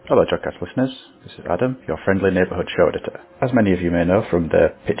Hello Jodcast listeners, this is Adam, your friendly neighbourhood show editor. As many of you may know from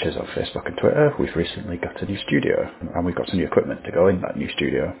the pictures on Facebook and Twitter, we've recently got a new studio, and we've got some new equipment to go in that new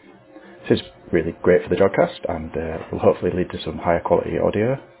studio. This is really great for the Jodcast, and will hopefully lead to some higher quality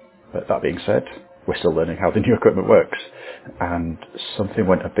audio. But that being said, we're still learning how the new equipment works, and something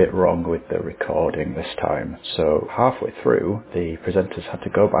went a bit wrong with the recording this time. So halfway through, the presenters had to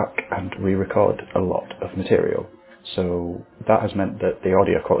go back and re-record a lot of material. So that has meant that the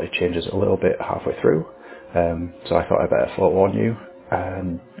audio quality changes a little bit halfway through. So I thought I'd better forewarn you,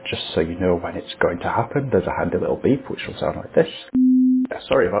 and just so you know when it's going to happen, there's a handy little beep which will sound like this.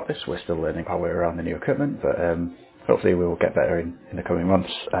 Sorry about this, we're still learning our way around the new equipment, but hopefully we will get better in the coming months.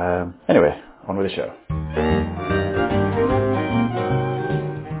 Anyway, on with the show.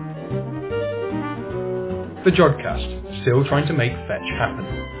 The Jodcast, still trying to make fetch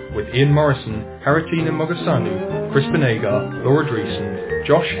happen, with Ian Morison, Haritina Mogosanu, Chris Benegar, Laura Dreesen,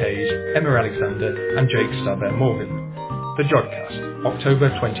 Josh Hayes, Emma Alexander and Jake Starbear Morgan. The Jodcast, October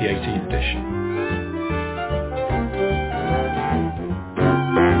 2018 edition.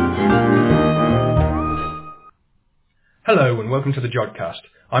 Hello and welcome to the Jodcast.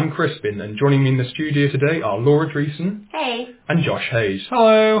 I'm Crispin, and joining me in the studio today are Laura Dreesen. Hey. And Josh Hayes.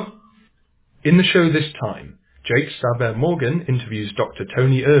 Hello. In the show this time, Jake Starbear Morgan interviews Dr.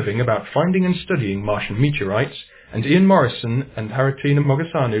 Tony Irving about finding and studying Martian meteorites, and Ian Morison and Haritina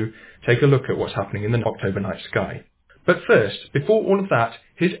Mogosanu take a look at what's happening in the October night sky. But first, before all of that,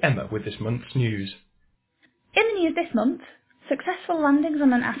 here's Emma with this month's news. In the news this month, successful landings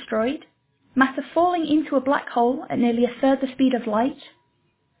on an asteroid, matter falling into a black hole at nearly a third the speed of light,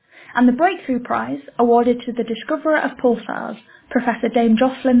 and the Breakthrough Prize awarded to the discoverer of pulsars, Professor Dame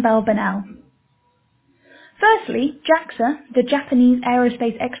Jocelyn Bell Burnell. Firstly, JAXA, the Japanese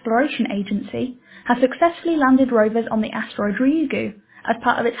Aerospace Exploration Agency, has successfully landed rovers on the asteroid Ryugu as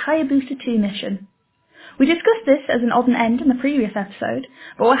part of its Hayabusa 2 mission. We discussed this as an odd and end in the previous episode,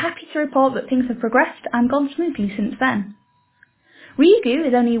 but we're happy to report that things have progressed and gone smoothly since then. Ryugu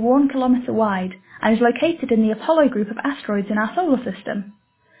is only 1 kilometre wide and is located in the Apollo group of asteroids in our solar system.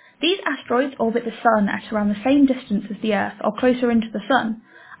 These asteroids orbit the Sun at around the same distance as the Earth or closer into the Sun,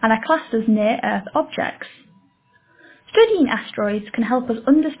 and are classed as near-Earth objects. Studying asteroids can help us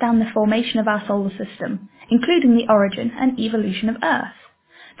understand the formation of our solar system, including the origin and evolution of Earth.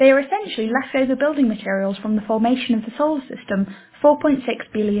 They are essentially leftover building materials from the formation of the solar system 4.6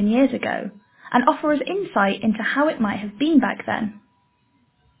 billion years ago, and offer us insight into how it might have been back then.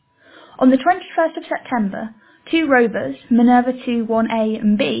 On the 21st of September, 2 rovers, Minerva 2 1A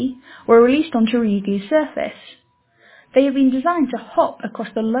and B, were released onto Ryugu's surface. They have been designed to hop across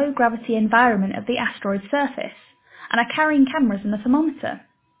the low-gravity environment of the asteroid's surface, and are carrying cameras and a thermometer.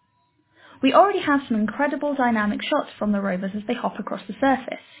 We already have some incredible dynamic shots from the rovers as they hop across the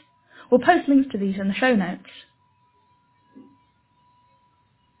surface. We'll post links to these in the show notes.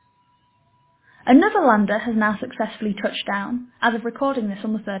 Another lander has now successfully touched down, as of recording this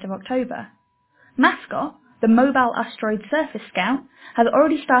on the 3rd of October. Mascot, the Mobile Asteroid Surface Scout, has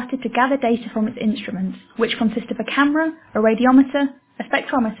already started to gather data from its instruments, which consist of a camera, a radiometer, a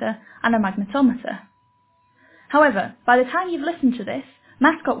spectrometer, and a magnetometer. However, by the time you've listened to this,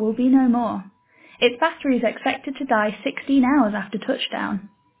 Mascot will be no more. Its battery is expected to die 16 hours after touchdown.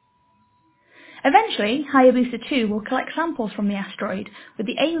 Eventually, Hayabusa 2 will collect samples from the asteroid with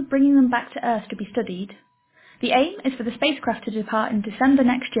the aim of bringing them back to Earth to be studied. The aim is for the spacecraft to depart in December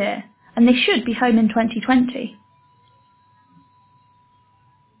next year, and they should be home in 2020.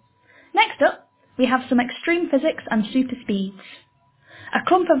 Next up, we have some extreme physics and super speeds. A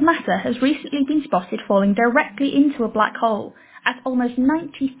clump of matter has recently been spotted falling directly into a black hole at almost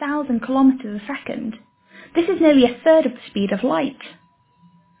 90,000 kilometres a second. This is nearly a third of the speed of light.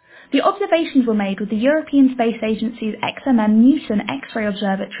 The observations were made with the European Space Agency's XMM Newton X-ray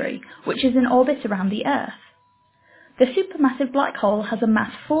Observatory, which is in orbit around the Earth. The supermassive black hole has a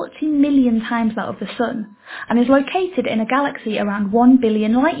mass 40 million times that of the Sun, and is located in a galaxy around 1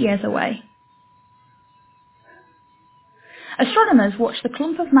 billion light-years away. Astronomers watch the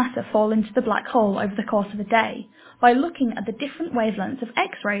clump of matter fall into the black hole over the course of a day by looking at the different wavelengths of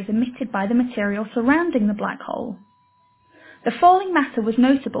X-rays emitted by the material surrounding the black hole. The falling matter was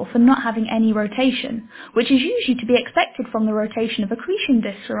notable for not having any rotation, which is usually to be expected from the rotation of accretion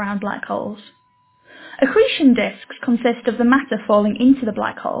disks around black holes. Accretion disks consist of the matter falling into the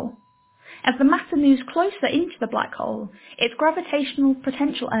black hole. As the matter moves closer into the black hole, its gravitational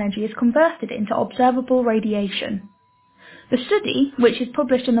potential energy is converted into observable radiation. The study, which is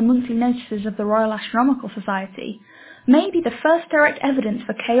published in the monthly notices of the Royal Astronomical Society, may be the first direct evidence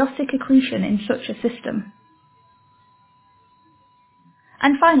for chaotic accretion in such a system.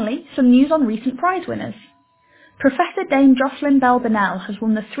 And finally, some news on recent prize winners. Professor Dame Jocelyn Bell Burnell has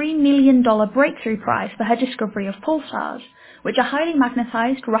won the $3 million Breakthrough Prize for her discovery of pulsars, which are highly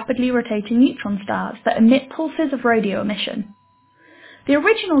magnetised, rapidly rotating neutron stars that emit pulses of radio emission. The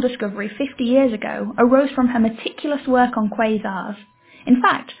original discovery 50 years ago arose from her meticulous work on quasars. In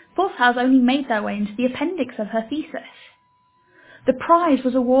fact, pulsars only made their way into the appendix of her thesis. The prize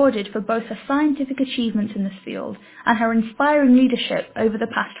was awarded for both her scientific achievements in this field and her inspiring leadership over the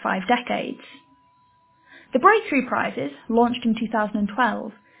past 5 decades. The Breakthrough Prizes, launched in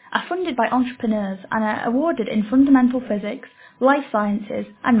 2012, are funded by entrepreneurs and are awarded in fundamental physics, life sciences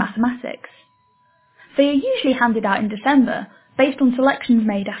and mathematics. They are usually handed out in December, based on selections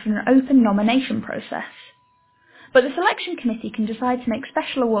made after an open nomination process. But the selection committee can decide to make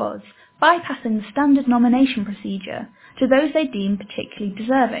special awards, bypassing the standard nomination procedure to those they deem particularly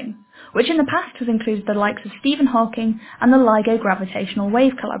deserving, which in the past has included the likes of Stephen Hawking and the LIGO gravitational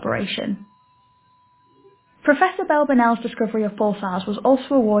wave collaboration. Professor Bell Burnell's discovery of pulsars was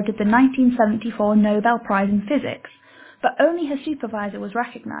also awarded the 1974 Nobel Prize in Physics, but only her supervisor was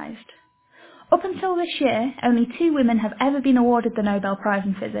recognised. Up until this year, only 2 women have ever been awarded the Nobel Prize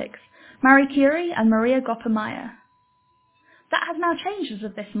in Physics, Marie Curie and Maria Gopper-Mayer. That has now changed as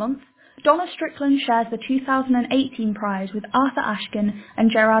of this month. Donna Strickland shares the 2018 prize with Arthur Ashkin and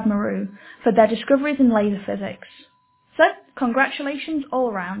Gerard Moreau for their discoveries in laser physics. So, congratulations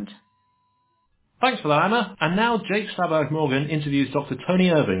all round. Thanks for that, Anna. And now Jake Staberg-Morgan interviews Dr. Tony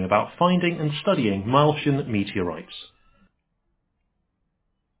Irving about finding and studying Martian meteorites.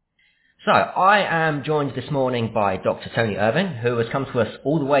 So, I am joined this morning by Dr. Tony Irving, who has come to us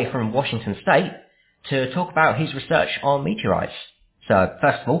all the way from Washington State to talk about his research on meteorites. So,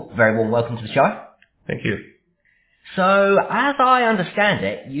 first of all, very warm welcome to the show. Thank you. So, as I understand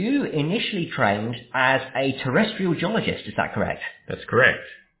it, you initially trained as a terrestrial geologist, is that correct? That's correct.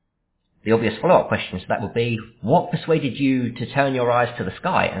 The obvious follow-up question to that would be, what persuaded you to turn your eyes to the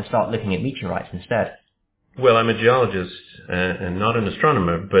sky and start looking at meteorites instead? Well, I'm a geologist and not an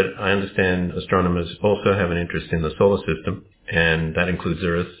astronomer, but I understand astronomers also have an interest in the solar system, and that includes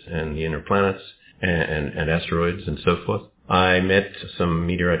Earth and the inner planets and asteroids and so forth. I met some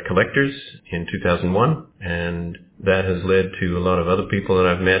meteorite collectors in 2001, and that has led to a lot of other people that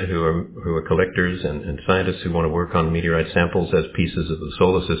I've met who are collectors and scientists who want to work on meteorite samples as pieces of the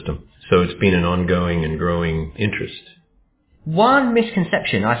solar system. So it's been an ongoing and growing interest. One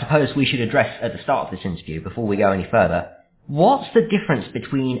misconception I suppose we should address at the start of this interview before we go any further. What's the difference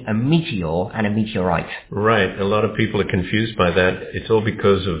between a meteor and a meteorite? Right. A lot of people are confused by that. It's all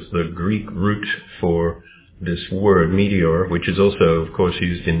because of the Greek root for this word meteor, which is also, of course,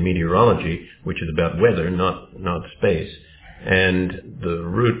 used in meteorology, which is about weather, not space. And the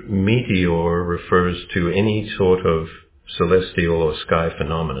root meteor refers to any sort of celestial or sky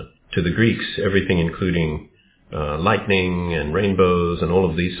phenomenon. To the Greeks, everything including lightning and rainbows and all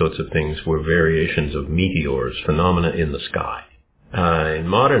of these sorts of things were variations of meteors, phenomena in the sky. In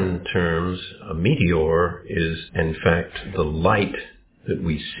modern terms, a meteor is, in fact, the light that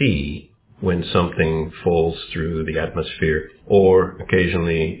we see when something falls through the atmosphere, or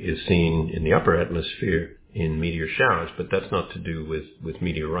occasionally is seen in the upper atmosphere in meteor showers, but that's not to do with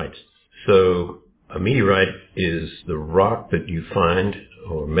meteorites. So a meteorite is the rock that you find,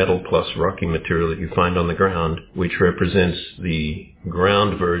 or metal plus rocky material that you find on the ground, which represents the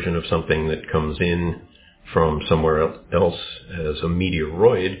ground version of something that comes in from somewhere else as a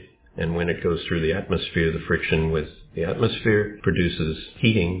meteoroid. And when it goes through the atmosphere, the friction with the atmosphere produces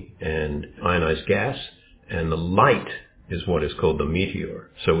heating and ionized gas, and the light is what is called the meteor.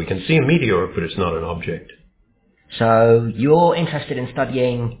 So we can see a meteor, but it's not an object. So you're interested in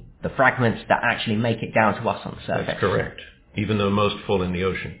studying the fragments that actually make it down to us on the surface? That's correct, even though most fall in the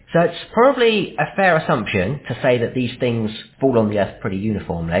ocean. So it's probably a fair assumption to say that these things fall on the Earth pretty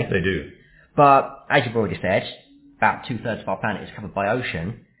uniformly. They do. But, as you've already said, about 2/3 of our planet is covered by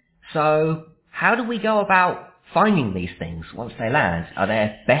ocean. So, how do we go about finding these things once they land? Are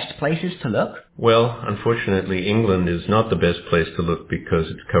there best places to look? Well, unfortunately, England is not the best place to look because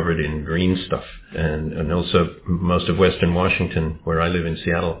it's covered in green stuff. And also most of western Washington, where I live in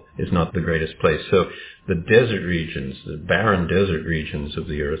Seattle, is not the greatest place. So the desert regions, the barren desert regions of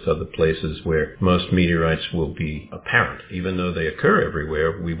the Earth are the places where most meteorites will be apparent. Even though they occur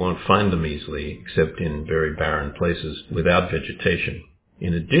everywhere, we won't find them easily except in very barren places without vegetation.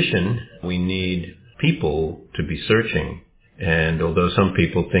 In addition, we need people to be searching. And although some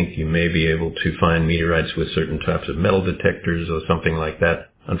people think you may be able to find meteorites with certain types of metal detectors or something like that,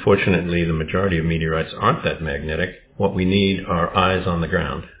 unfortunately the majority of meteorites aren't that magnetic. What we need are eyes on the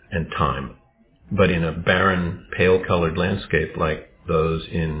ground and time. But in a barren, pale-colored landscape like those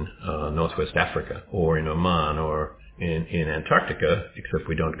in northwest Africa or in Oman or in Antarctica, except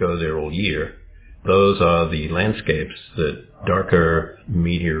we don't go there all year. Those are the landscapes that darker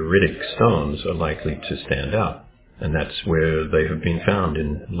meteoritic stones are likely to stand out, and that's where they have been found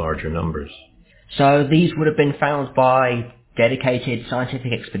in larger numbers. So these would have been found by dedicated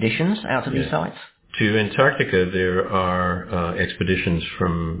scientific expeditions out to these sites? To Antarctica, there are expeditions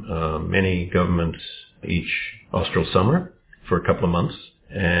from many governments each austral summer for a couple of months,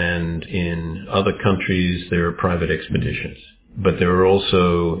 and in other countries there are private expeditions. But there are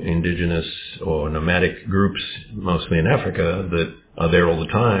also indigenous or nomadic groups, mostly in Africa, that are there all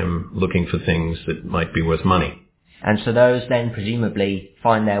the time looking for things that might be worth money. And so those then presumably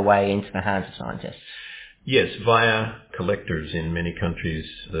find their way into the hands of scientists? Yes, via collectors in many countries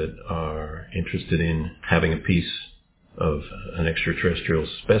that are interested in having a piece of an extraterrestrial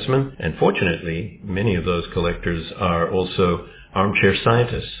specimen. And fortunately, many of those collectors are also armchair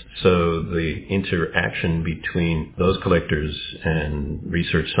scientists. So the interaction between those collectors and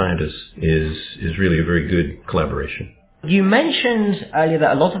research scientists is really a very good collaboration. You mentioned earlier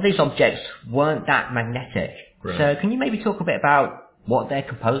that a lot of these objects weren't that magnetic. Right. So can you maybe talk a bit about what they're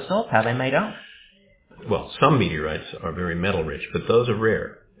composed of, how they're made up? Well, some meteorites are very metal-rich, but those are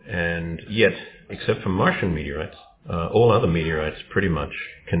rare. And yet, except for Martian meteorites, all other meteorites pretty much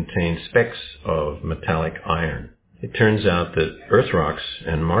contain specks of metallic iron. It turns out that Earth rocks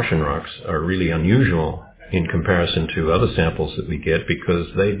and Martian rocks are really unusual in comparison to other samples that we get because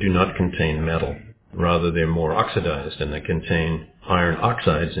they do not contain metal. Rather, they're more oxidized and they contain iron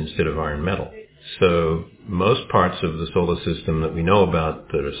oxides instead of iron metal. So most parts of the solar system that we know about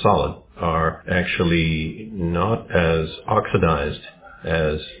that are solid are actually not as oxidized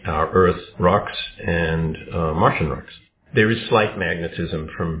as our Earth rocks and Martian rocks. There is slight magnetism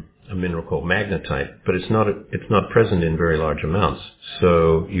from a mineral called magnetite, but it's not present in very large amounts.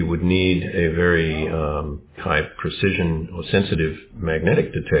 So you would need a very high precision or sensitive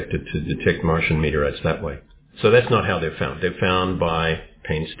magnetic detector to detect Martian meteorites that way. So that's not how they're found. They're found by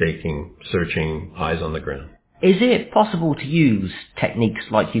painstaking searching, eyes on the ground. Is it possible to use techniques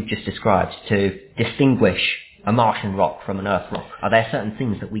like you've just described to distinguish a Martian rock from an Earth rock? Are there certain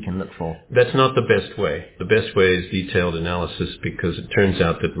things that we can look for? That's not the best way. The best way is detailed analysis because it turns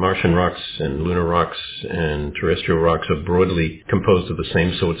out that Martian rocks and lunar rocks and terrestrial rocks are broadly composed of the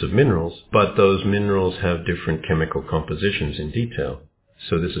same sorts of minerals, but those minerals have different chemical compositions in detail.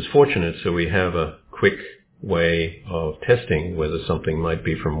 So this is fortunate, so we have a quick way of testing whether something might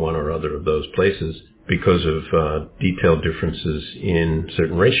be from one or other of those places because of detailed differences in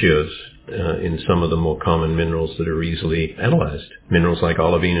certain ratios in some of the more common minerals that are easily analyzed. Minerals like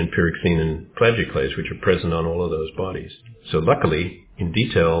olivine and pyroxene and plagioclase, which are present on all of those bodies. So luckily, in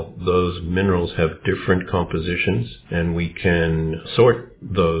detail, those minerals have different compositions, and we can sort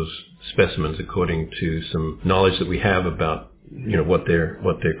those specimens according to some knowledge that we have about what their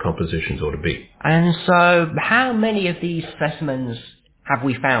compositions ought to be. And so how many of these specimens have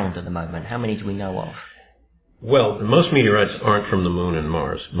we found at the moment? How many do we know of? Well, most meteorites aren't from the Moon and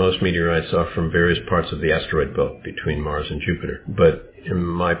Mars. Most meteorites are from various parts of the asteroid belt between Mars and Jupiter. But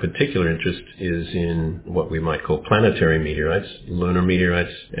my particular interest is in what we might call planetary meteorites, lunar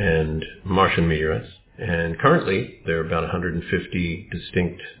meteorites, and Martian meteorites. And currently, there are about 150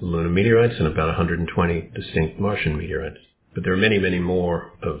 distinct lunar meteorites and about 120 distinct Martian meteorites. But there are many, many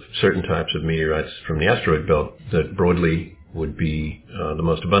more of certain types of meteorites from the asteroid belt that broadly would be the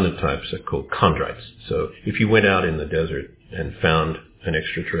most abundant types are called chondrites. So if you went out in the desert and found an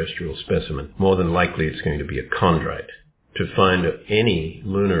extraterrestrial specimen, more than likely it's going to be a chondrite. To find any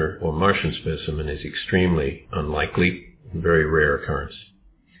lunar or Martian specimen is extremely unlikely, very rare occurrence.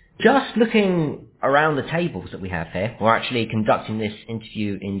 Just looking around the tables that we have here, we're actually conducting this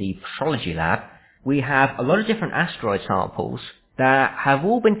interview in the petrology lab. We have a lot of different asteroid samples that have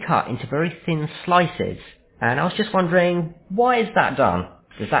all been cut into very thin slices. And I was just wondering, why is that done?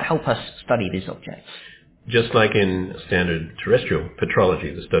 Does that help us study these objects? Just like in standard terrestrial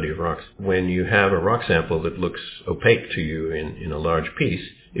petrology, the study of rocks, when you have a rock sample that looks opaque to you in a large piece,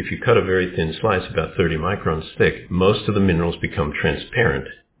 if you cut a very thin slice, about 30 microns thick, most of the minerals become transparent.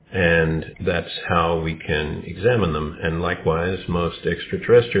 And that's how we can examine them. And likewise, most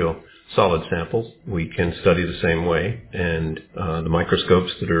extraterrestrial solid samples we can study the same way. And the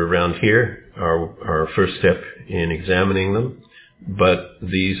microscopes that are around here are our first step in examining them. But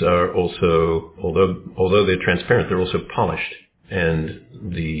these are also, although they're transparent, they're also polished. And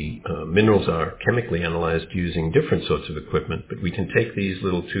the minerals are chemically analyzed using different sorts of equipment. But we can take these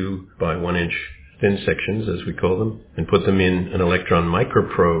little 2 by 1 inch thin sections, as we call them, and put them in an electron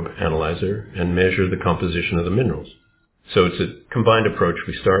microprobe analyzer and measure the composition of the minerals. So it's a combined approach.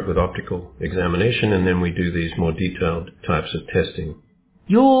 We start with optical examination, and then we do these more detailed types of testing.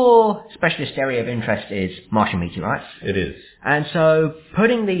 Your specialist area of interest is Martian meteorites. It is. And so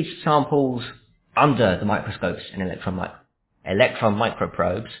putting these samples under the microscopes and electron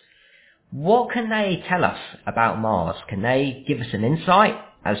microprobes, what can they tell us about Mars? Can they give us an insight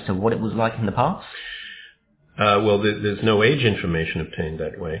as to what it was like in the past? Well, there's no age information obtained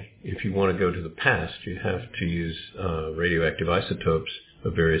that way. If you want to go to the past, you have to use radioactive isotopes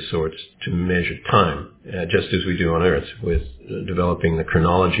of various sorts to measure time, just as we do on Earth, with developing the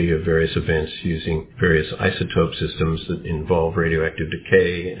chronology of various events using various isotope systems that involve radioactive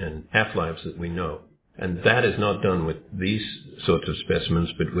decay and half-lives that we know. And that is not done with these sorts of specimens,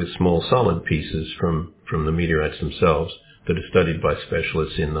 but with small solid pieces from the meteorites themselves that are studied by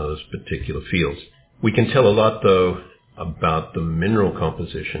specialists in those particular fields. We can tell a lot, though, about the mineral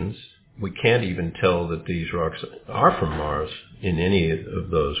compositions. We can't even tell that these rocks are from Mars in any of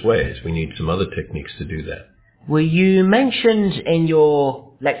those ways. We need some other techniques to do that. Well, you mentioned in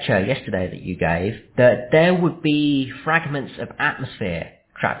your lecture yesterday that you gave that there would be fragments of atmosphere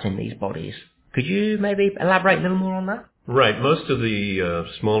trapped in these bodies. Could you maybe elaborate a little more on that? Right. Most of the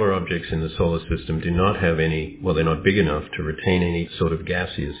smaller objects in the solar system do not have any, well, they're not big enough to retain any sort of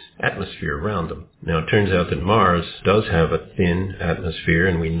gaseous atmosphere around them. Now, it turns out that Mars does have a thin atmosphere,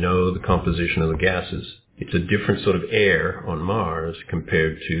 and we know the composition of the gases. It's a different sort of air on Mars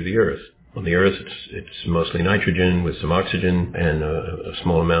compared to the Earth. On the Earth, it's mostly nitrogen with some oxygen and a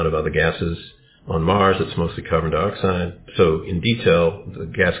small amount of other gases. On Mars, it's mostly carbon dioxide. So in detail, the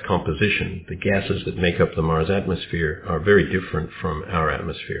gas composition, the gases that make up the Mars atmosphere are very different from our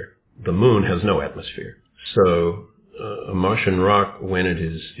atmosphere. The Moon has no atmosphere. So a Martian rock, when it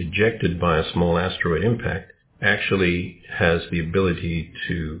is ejected by a small asteroid impact, actually has the ability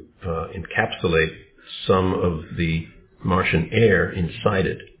to encapsulate some of the Martian air inside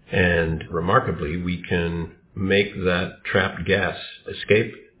it. And remarkably, we can make that trapped gas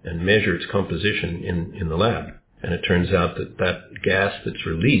escape and measure its composition in the lab. And it turns out that gas that's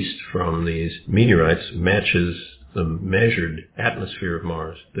released from these meteorites matches the measured atmosphere of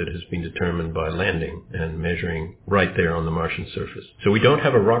Mars that has been determined by landing and measuring right there on the Martian surface. So we don't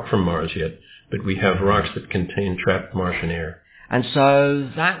have a rock from Mars yet, but we have rocks that contain trapped Martian air. And so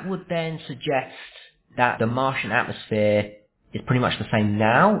that would then suggest that the Martian atmosphere is pretty much the same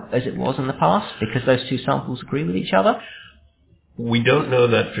now as it was in the past, because those two samples agree with each other? We don't know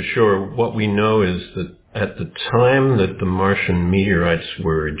that for sure. What we know is that at the time that the Martian meteorites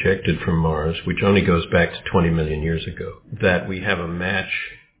were ejected from Mars, which only goes back to 20 million years ago, that we have a match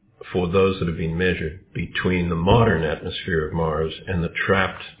for those that have been measured between the modern atmosphere of Mars and the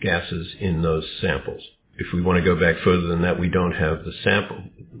trapped gases in those samples. If we want to go back further than that, we don't have the sample.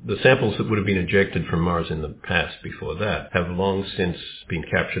 The samples that would have been ejected from Mars in the past before that have long since been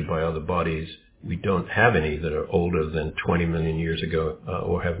captured by other bodies. We don't have any that are older than 20 million years ago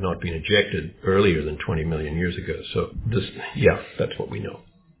or have not been ejected earlier than 20 million years ago. So that's what we know.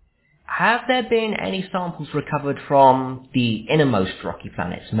 Have there been any samples recovered from the innermost rocky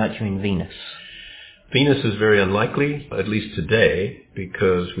planets, Mercury and Venus? Venus is very unlikely, at least today,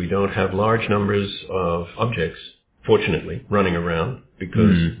 because we don't have large numbers of objects, fortunately, running around,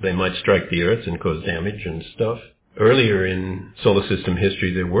 because they might strike the Earth and cause damage and stuff. Earlier in solar system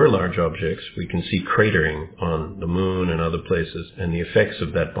history, there were large objects. We can see cratering on the Moon and other places and the effects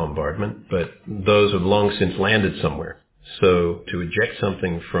of that bombardment, but those have long since landed somewhere. So to eject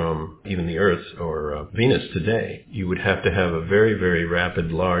something from even the Earth or Venus today, you would have to have a very, very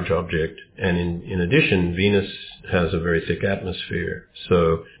rapid, large object. And in addition, Venus has a very thick atmosphere.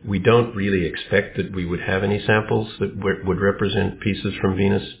 So we don't really expect that we would have any samples that would represent pieces from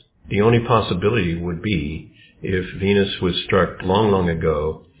Venus. The only possibility would be if Venus was struck long, long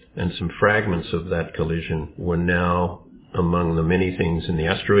ago and some fragments of that collision were now among the many things in the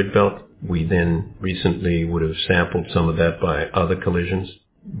asteroid belt. We then recently would have sampled some of that by other collisions.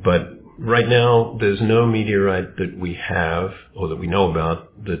 But right now, there's no meteorite that we have or that we know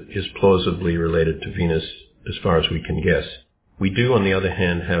about that is plausibly related to Venus as far as we can guess. We do, on the other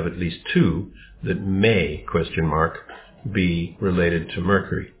hand, have at least two that may, be related to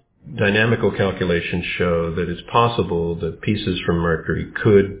Mercury. Dynamical calculations show that it's possible that pieces from Mercury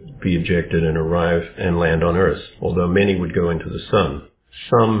could be ejected and arrive and land on Earth, although many would go into the Sun.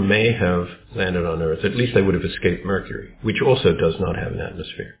 Some may have landed on Earth. At least they would have escaped Mercury, which also does not have an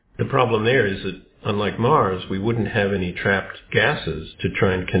atmosphere. The problem there is that, unlike Mars, we wouldn't have any trapped gases to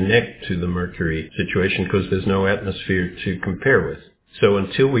try and connect to the Mercury situation because there's no atmosphere to compare with. So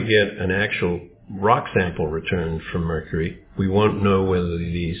until we get an actual rock sample returned from Mercury, we won't know whether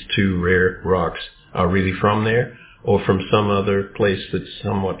these two rare rocks are really from there or from some other place that's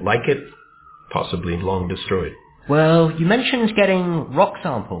somewhat like it, possibly long destroyed. Well, you mentioned getting rock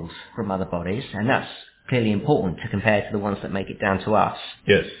samples from other bodies, and that's clearly important to compare to the ones that make it down to us.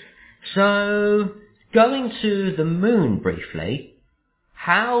 Yes. So, going to the moon briefly,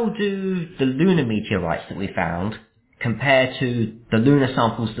 how do the lunar meteorites that we found compare to the lunar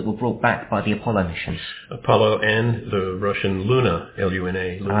samples that were brought back by the Apollo missions? Apollo and the Russian Luna,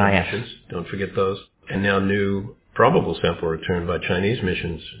 Luna yes. missions, don't forget those. And now new probable sample return by Chinese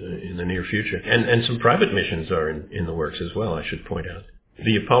missions in the near future. And some private missions are in the works as well, I should point out.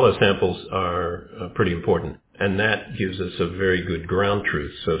 The Apollo samples are pretty important, and that gives us a very good ground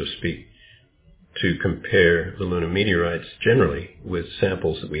truth, so to speak, to compare the lunar meteorites generally with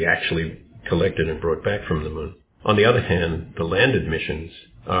samples that we actually collected and brought back from the moon. On the other hand, the landed missions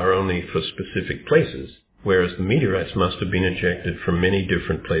are only for specific places, whereas the meteorites must have been ejected from many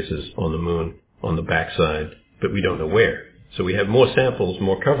different places on the moon, on the backside, but we don't know where. So we have more samples,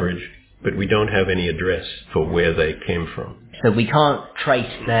 more coverage, but we don't have any address for where they came from. So we can't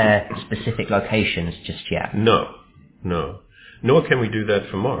trace their specific locations just yet? No. Nor can we do that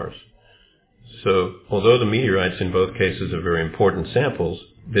for Mars. So although the meteorites in both cases are very important samples,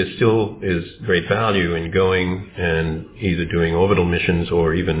 there still is great value in going and either doing orbital missions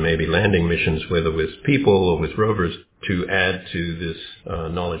or even maybe landing missions, whether with people or with rovers, to add to this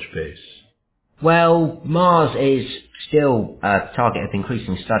knowledge base. Well, Mars is still a target of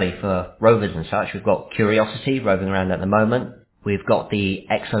increasing study for rovers and such. We've got Curiosity roving around at the moment. We've got the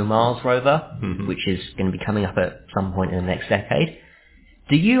ExoMars rover, which is going to be coming up at some point in the next decade.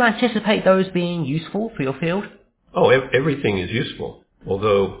 Do you anticipate those being useful for your field? Oh, everything is useful.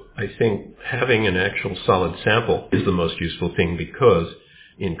 Although I think having an actual solid sample is the most useful thing, because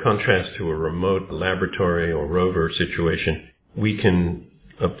in contrast to a remote laboratory or rover situation, we can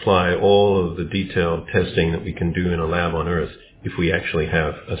apply all of the detailed testing that we can do in a lab on Earth if we actually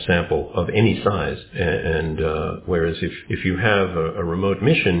have a sample of any size. And whereas if you have a remote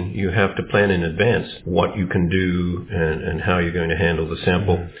mission, you have to plan in advance what you can do and how you're going to handle the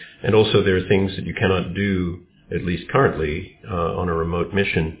sample. And also there are things that you cannot do, at least currently, on a remote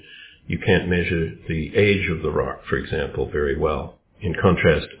mission. You can't measure the age of the rock, for example, very well. In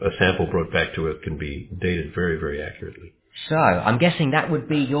contrast, a sample brought back to Earth can be dated very, very accurately. So, I'm guessing that would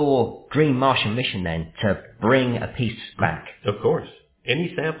be your dream Martian mission then, to bring a piece back. Of course.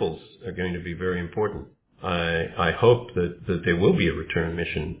 Any samples are going to be very important. I hope that there will be a return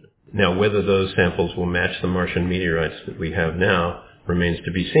mission. Now, whether those samples will match the Martian meteorites that we have now remains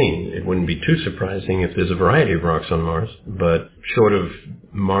to be seen. It wouldn't be too surprising if there's a variety of rocks on Mars, but short of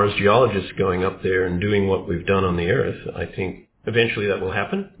Mars geologists going up there and doing what we've done on the Earth, I think eventually that will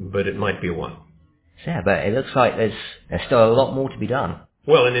happen, but it might be a while. Yeah, but it looks like there's still a lot more to be done.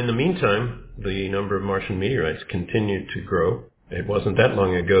 Well, and in the meantime, the number of Martian meteorites continued to grow. It wasn't that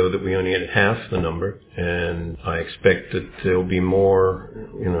long ago that we only had half the number, and I expect that there'll be more.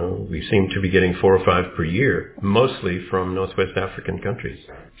 We seem to be getting 4 or 5 per year, mostly from Northwest African countries.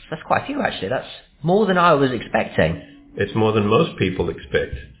 That's quite a few, actually. That's more than I was expecting. It's more than most people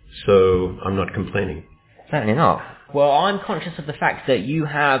expect, so I'm not complaining. Certainly not. Well, I'm conscious of the fact that you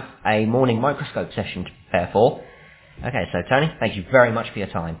have a morning microscope session to prepare for. Okay, so Tony, thank you very much for your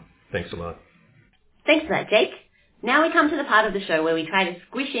time. Thanks a lot. Thanks for that, Jake. Now we come to the part of the show where we try to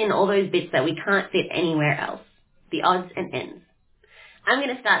squish in all those bits that we can't fit anywhere else. The odds and ends. I'm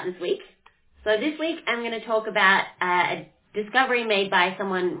going to start this week. So this week I'm going to talk about a discovery made by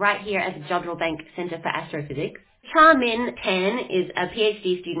someone right here at the Jodrell Bank Centre for Astrophysics. Cha-Min Tan is a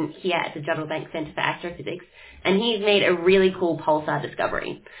PhD student here at the Jodrell Bank Centre for Astrophysics, and he's made a really cool pulsar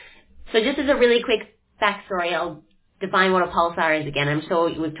discovery. So just as a really quick backstory, I'll define what a pulsar is again. I'm sure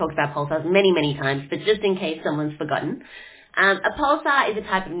we've talked about pulsars many, many times, but just in case someone's forgotten. A pulsar is a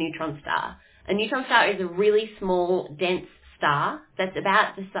type of neutron star. A neutron star is a really small, dense star that's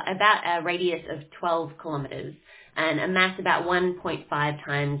about a radius of 12 kilometers and a mass about 1.5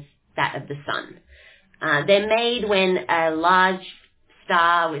 times that of the sun. They're made when a large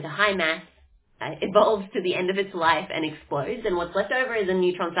star with a high mass evolves to the end of its life and explodes, and what's left over is a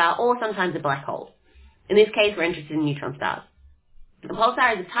neutron star or sometimes a black hole. In this case, we're interested in neutron stars. A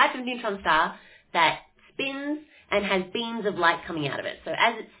pulsar is a type of neutron star that spins and has beams of light coming out of it. So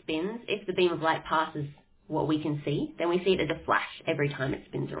as it spins, if the beam of light passes what we can see, then we see it as a flash every time it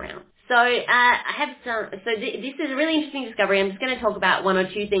spins around. So this is a really interesting discovery. I'm just going to talk about 1 or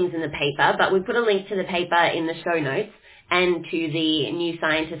 2 things in the paper, but we put a link to the paper in the show notes and to the New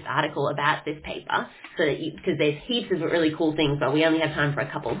Scientist article about this paper, so that because there's heaps of really cool things, but we only have time for a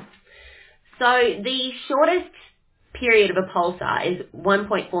couple. So the shortest period of a pulsar is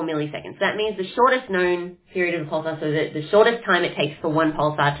 1.4 milliseconds. That means the shortest known period of a pulsar, so the shortest time it takes for one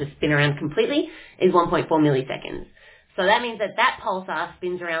pulsar to spin around completely is 1.4 milliseconds. So that means that pulsar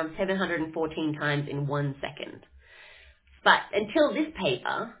spins around 714 times in 1 second. But until this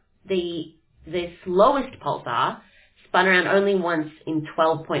paper, the slowest pulsar spun around only once in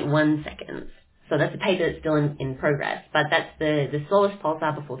 12.1 seconds. So that's a paper that's still in progress, but that's the slowest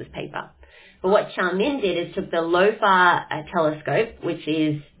pulsar before this paper. But what Xiaomin did is took the LOFAR telescope, which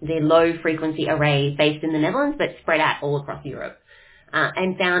is the low frequency array based in the Netherlands but spread out all across Europe,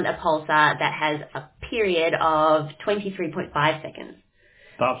 and found a pulsar that has a period of 23.5 seconds.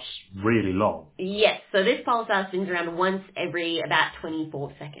 That's really long. Yes, so this pulsar spins around once every about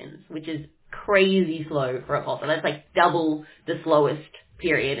 24 seconds, which is crazy slow for a pulsar. That's like double the slowest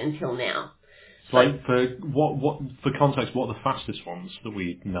period until now. So like for context, what are the fastest ones that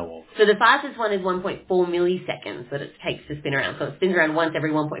we know of? So the fastest one is 1.4 milliseconds that it takes to spin around. So it spins around once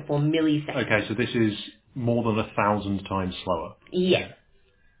every 1.4 milliseconds. Okay, so this is more than 1,000 times slower. Yes.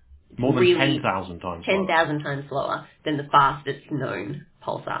 More than Really 10,000 times slower. 10,000 times slower than the fastest known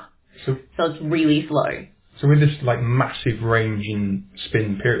pulsar. So it's really slow. So with this like massive range in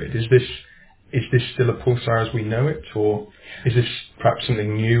spin period, is this still a pulsar as we know it, or is this perhaps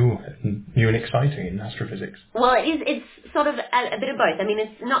something new and exciting in astrophysics? Well, it's sort of a bit of both. I mean,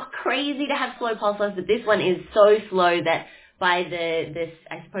 it's not crazy to have slow pulsars, but this one is so slow that by this,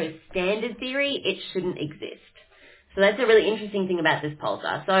 I suppose, standard theory, it shouldn't exist. So that's a really interesting thing about this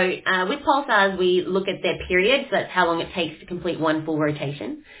pulsar. So with pulsars, we look at their period, so that's how long it takes to complete one full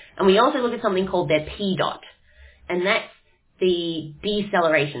rotation. And we also look at something called their P dot, and that's the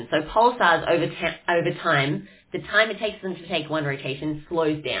deceleration. So pulsars over time, the time it takes them to take one rotation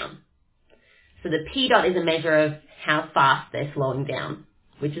slows down. So the P dot is a measure of how fast they're slowing down,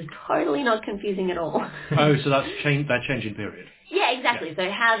 which is totally not confusing at all. Oh, so that's that change in period. Yeah, exactly. Yeah.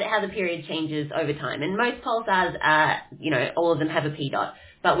 So how the period changes over time. And most pulsars, all of them have a P dot.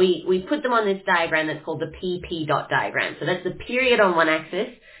 But we put them on this diagram that's called the P dot diagram. So that's the period on one axis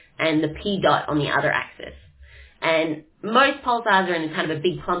and the P dot on the other axis. And most pulsars are in a kind of a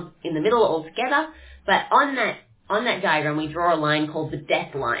big clump in the middle altogether. But on that diagram, we draw a line called the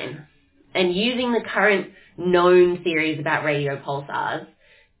death line. And using the current known theories about radio pulsars,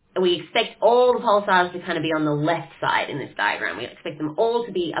 we expect all the pulsars to kind of be on the left side in this diagram. We expect them all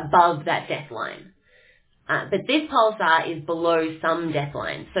to be above that death line. But this pulsar is below some death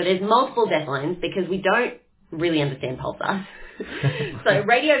lines. So there's multiple death lines because we don't really understand pulsars. So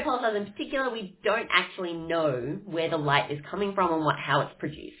radio pulsars in particular, we don't actually know where the light is coming from and how it's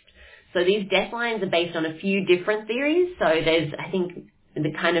produced. So these death lines are based on a few different theories. So there's, I think,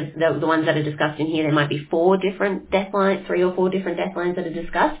 the ones that are discussed in here, there might be 3 or 4 different death lines that are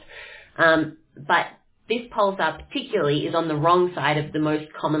discussed. But this pulsar particularly is on the wrong side of the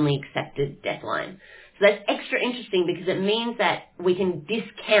most commonly accepted death line. So that's extra interesting because it means that we can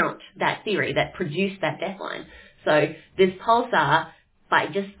discount that theory that produced that death line. So this pulsar, by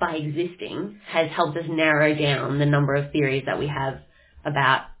existing, has helped us narrow down the number of theories that we have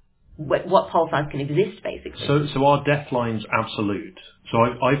about what pulsars can exist, basically. So are death lines absolute? So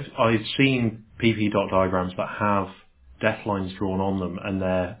I've seen PP dot diagrams that have death lines drawn on them, and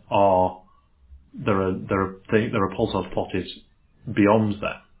there are pulsars plotted beyond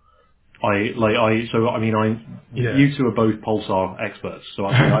that. You two are both pulsar experts, so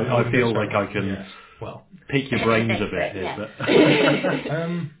I feel like I can pick your brains a bit here.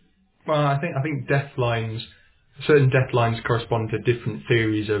 Yeah. But I think certain death lines correspond to different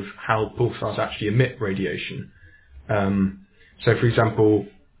theories of how pulsars actually emit radiation. So, for example,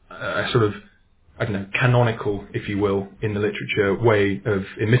 a sort of, canonical, if you will, in the literature way of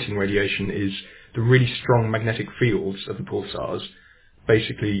emitting radiation is the really strong magnetic fields of the pulsars,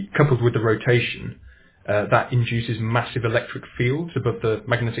 basically coupled with the rotation, that induces massive electric fields above the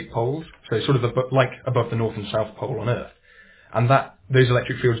magnetic poles, so sort of above the North and South Pole on Earth. And those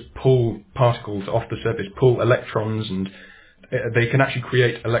electric fields pull particles off the surface, pull electrons, and they can actually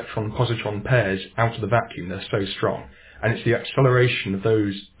create electron-positron pairs out of the vacuum. They're so strong. And it's the acceleration of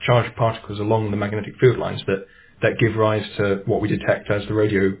those charged particles along the magnetic field lines that give rise to what we detect as the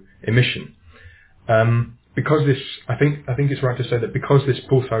radio emission. Because this, I think it's right to say that because this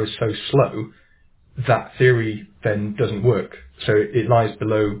pulsar is so slow, that theory then doesn't work. So it lies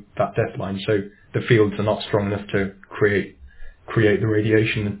below that death line. So the fields are not strong enough to create the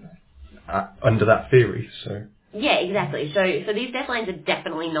radiation under that theory. So yeah, exactly. So these death lines are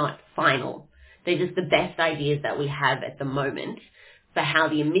definitely not final. They're just the best ideas that we have at the moment for how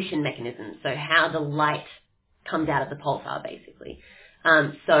the emission mechanism, so how the light comes out of the pulsar, basically.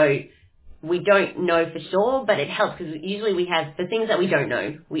 So we don't know for sure, but it helps because usually we have, for things that we don't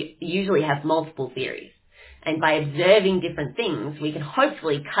know, we usually have multiple theories. And by observing different things, we can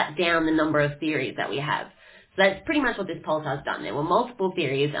hopefully cut down the number of theories that we have. So that's pretty much what this pulsar's done. There were multiple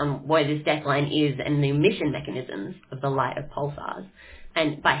theories on where this death line is and the emission mechanisms of the light of pulsars.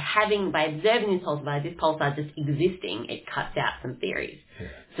 And by observing this pulsar just existing, it cuts out some theories. Yeah.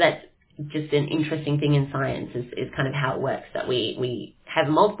 So that's just an interesting thing in science is kind of how it works, that we have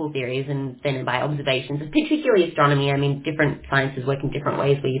multiple theories, and then by observations, particularly astronomy, I mean, different sciences work in different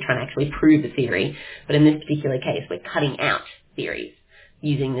ways where you're trying to actually prove a theory, but in this particular case, we're cutting out theories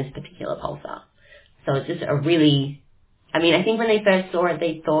using this particular pulsar. So it's just a really, I mean, I think when they first saw it,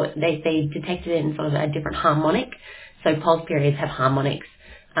 they thought they detected it in sort of a different harmonic. So pulse periods have harmonics,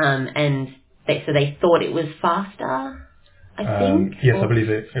 and so they thought it was faster, I think. Yes, I believe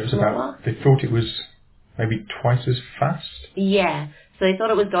it was slower. They thought it was maybe twice as fast. Yeah, so they thought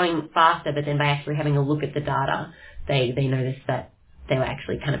it was going faster, but then by actually having a look at the data, they noticed that they were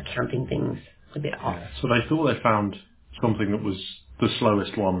actually kind of counting things a bit off. Yeah. So they thought they found something that was the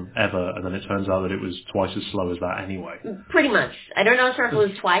slowest one ever, and then it turns out that it was twice as slow as that anyway. Pretty much. I don't know if it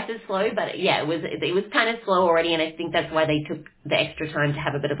was twice as slow, but yeah, it was kind of slow already, and I think that's why they took the extra time to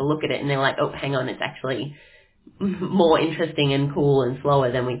have a bit of a look at it, and they're like, oh, hang on, it's actually more interesting and cool and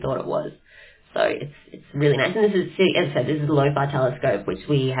slower than we thought it was. So it's really nice. And this is, as I said, this is a LOFAR telescope, which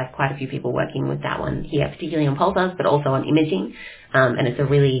we have quite a few people working with that one here, particularly on pulsars, but also on imaging. And it's a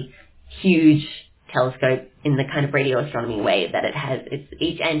really huge telescope in the kind of radio astronomy way that it has.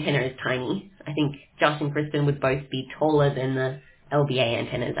 Each antenna is tiny. I think Josh and Kristen would both be taller than the LBA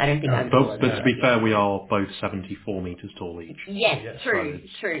antennas. I don't think I'm taller than But to be fair, we are both 74 metres tall each. Yes, true.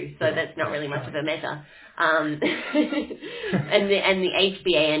 So that's not really much of a measure. And the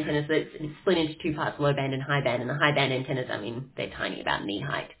HBA antennas, so it's split into two parts, low band and high band. And the high band antennas, I mean, they're tiny, about knee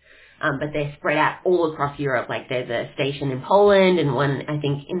height. But they're spread out all across Europe. Like there's a station in Poland and one, I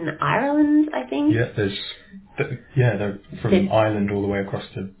think, in Ireland, I think. Yeah, they're from Ireland all the way across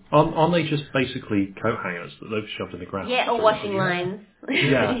to... Aren't they just basically coat hangers that they've shoved in the ground? Yeah, or washing lines.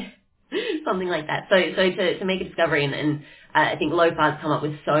 Yeah. Something like that. So to make a discovery, and I think LOFAR's come up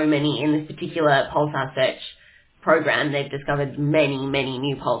with so many in this particular pulsar search program. They've discovered many, many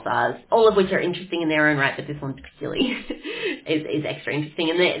new pulsars, all of which are interesting in their own right, but this one particularly is extra interesting.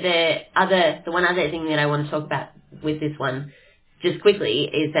 And the one other thing that I want to talk about with this one, just quickly,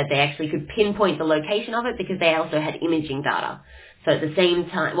 is that they actually could pinpoint the location of it because they also had imaging data. So at the same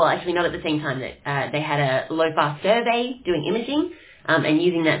time, well, actually not at the same time, that they had a LOFAR survey doing imaging, and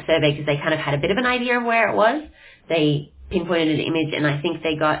using that survey, because they kind of had a bit of an idea of where it was, they pinpointed an image, and I think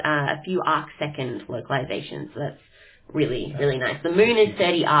they got a few arc-second localizations. So that's really, really nice. The moon is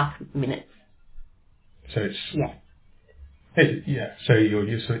 30 arc minutes. So it's... Yeah. So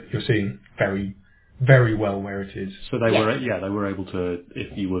you're seeing very, very well where it is. So they were able to,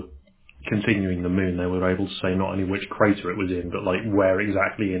 if you were continuing the moon, they were able to say not only which crater it was in, but like where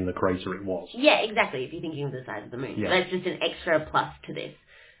exactly in the crater it was. Yeah, exactly, if you're thinking of the size of the moon. Yeah. So that's just an extra plus to this.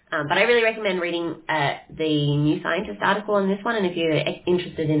 But I really recommend reading the New Scientist article on this one, and if you're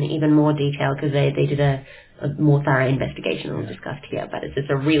interested in even more detail, because they did a more thorough investigation than discussed here, but it's just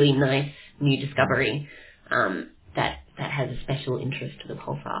a really nice new discovery that has a special interest to the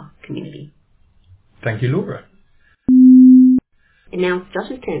pulsar community. Thank you, Laura. And now it's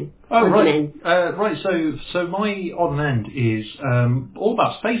Josh's turn. Oh, right. Right, so my odd and end is all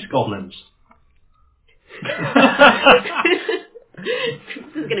about space goblins.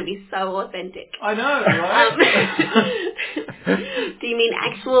 This is going to be so authentic. I know, right? Do you mean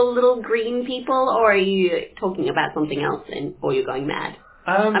actual little green people, or are you talking about something else, or you're going mad?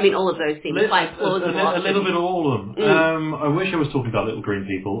 I mean, all of those seem quite plausible. A little bit of all of them. I wish I was talking about little green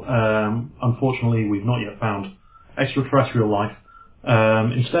people. Unfortunately, we've not yet found extraterrestrial life.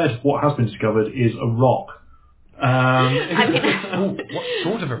 Instead, what has been discovered is a rock. What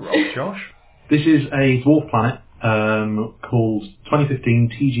sort of a rock, Josh? This is a dwarf planet called 2015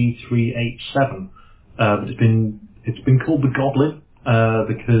 TG387. But it's been called the Goblin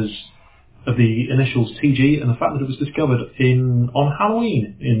because of the initials TG and the fact that it was discovered on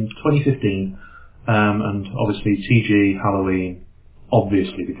Halloween in 2015. And obviously TG, Halloween,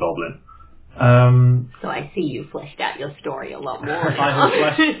 obviously the Goblin. So I see you fleshed out your story a lot more I now.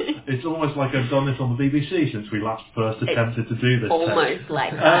 have it's almost like I've done this on the BBC since we last first attempted to do this. Almost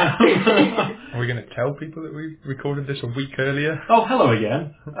like that. Are we going to tell people that we recorded this a week earlier? Oh, hello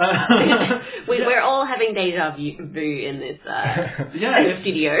again. We're all having deja vu in this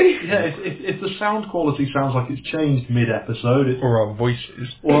studio. Yeah, if the sound quality sounds like it's changed mid-episode, Or our voices.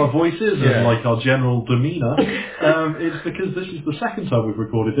 And like our general demeanour, it's because this is the second time we've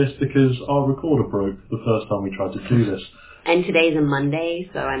recorded this because our recorder broke the first time we tried to do this. And today's a Monday,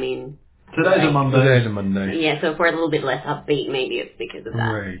 so I mean... Today's a Monday. Yeah, so if we're a little bit less upbeat, maybe it's because of that.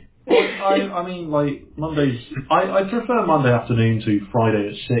 Hooray. Well, I mean, like, Mondays... I prefer Monday afternoon to Friday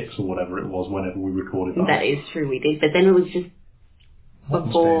at 6 or whatever it was whenever we recorded that. That is true, we did. But then it was just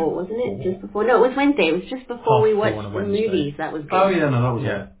before, wasn't it? Just before? No, it was Wednesday. It was just before we watched the movies. That was good. Oh, yeah, no, that was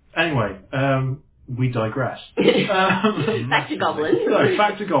it. Anyway, we digress. Back to goblins. So,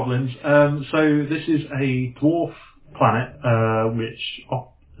 back to goblins. So this is a dwarf planet which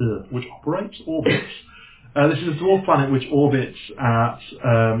orbits. This is a dwarf planet which orbits at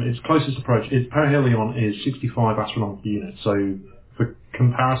its closest approach. Its perihelion is 65 astronomical units. So, for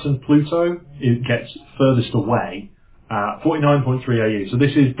comparison, Pluto it gets furthest away at 49.3 AU. So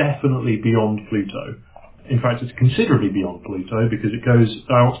this is definitely beyond Pluto. In fact, it's considerably beyond Pluto because it goes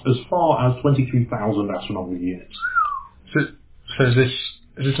out as far as 23,000 astronomical units. So is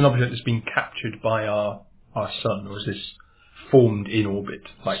this an object that's been captured by our sun, or is this formed in orbit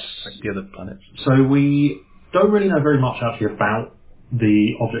like the other planets? So we don't really know very much actually about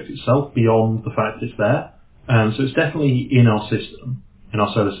the object itself beyond the fact that it's there. So it's definitely in our system, in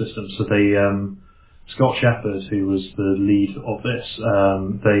our solar system. So Scott Shepherd, who was the lead of this,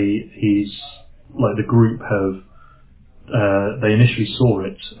 the group have, they initially saw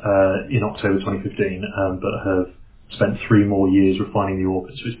it in October 2015, but have spent 3 more years refining the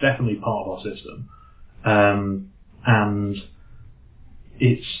orbit. So it's definitely part of our system. And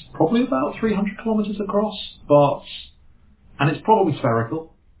it's probably about 300 kilometres across, and it's probably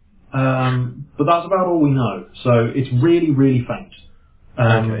spherical. But that's about all we know. So it's really, really faint.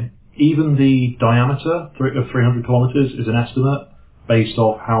 Okay. Even the diameter of 300 kilometres is an estimate based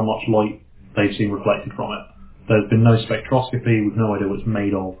off how much light they've seen reflected from it. There's been no spectroscopy. We've no idea what it's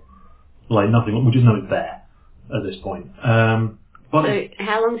made of. Like nothing. We just know it's there at this point. So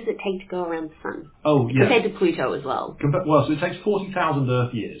how long does it take to go around the sun? Oh, yeah. Compared to Pluto as well. So it takes 40,000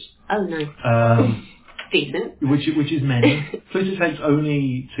 Earth years. Oh, nice. Decent. Which is many. Pluto takes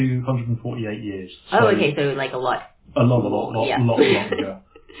only 248 years. So oh, okay. So like a lot. A lot longer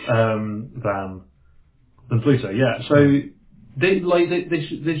than Pluto. Yeah. So. This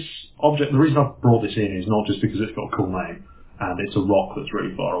object, the reason I've brought this in is not just because it's got a cool name and it's a rock that's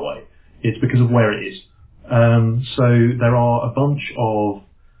really far away. It's because of where it is. So there are a bunch of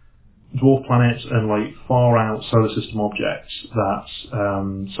dwarf planets and like far out solar system objects that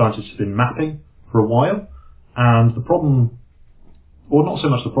scientists have been mapping for a while. And the problem, or not so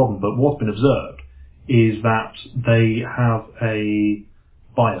much the problem, but what's been observed is that they have a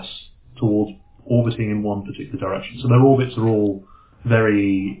bias towards orbiting in one particular direction. So their orbits are all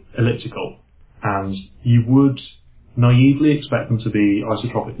very elliptical, and you would naively expect them to be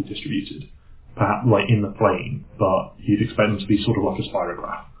isotropically distributed, perhaps like in the plane, but you'd expect them to be sort of like a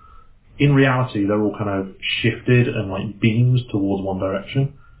spirograph. In reality, they're all kind of shifted and like beams towards one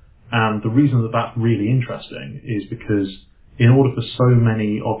direction, and the reason that that's really interesting is because in order for so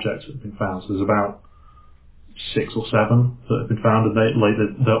many objects that have been found, so there's about 6 or 7 that have been found, and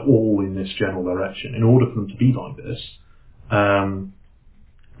they're all in this general direction. In order for them to be like this,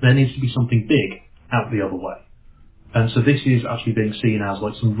 there needs to be something big out the other way. And so this is actually being seen as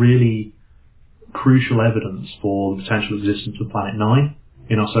like some really crucial evidence for the potential existence of Planet 9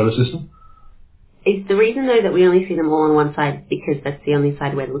 in our solar system. Is the reason though that we only see them all on one side because that's the only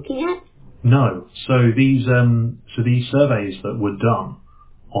side we're looking at? No. So these surveys that were done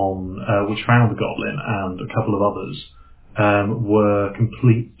which found the Goblin and a couple of others, were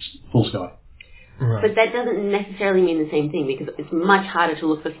complete full sky. Right. But that doesn't necessarily mean the same thing because it's much harder to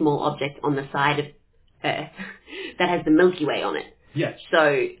look for small objects on the side of Earth that has the Milky Way on it. Yes.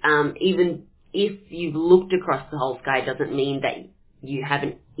 So even if you've looked across the whole sky doesn't mean that you have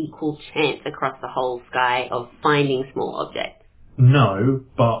an equal chance across the whole sky of finding small objects. No,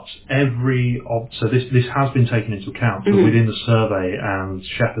 but so this has been taken into account. So within the survey, and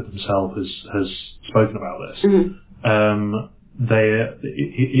Shepherd himself has spoken about this.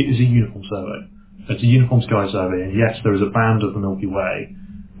 It is a uniform survey. It's a uniform sky survey, and yes, there is a band of the Milky Way,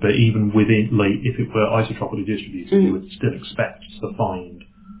 but even within, like, if it were isotropically distributed, you would still expect to find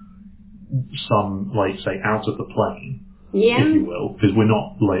some, like, say, out of the plane, if you will, because we're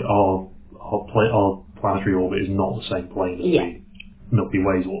not like our our planetary orbit is not the same plane as the Milky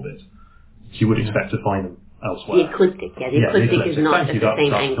Way's orbit. So you would expect to find them elsewhere. The ecliptic, the ecliptic is not at the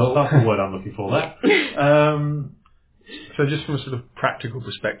same angle. That's the word I'm looking for there. So just from a sort of practical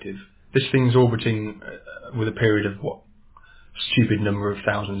perspective, this thing's orbiting with a period of what? Stupid number of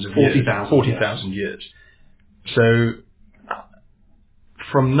thousands of 40,000 years. So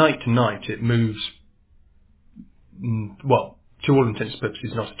from night to night it moves, well, to all intents and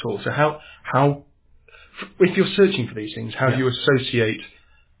purposes not at all. So how if you're searching for these things, how do you associate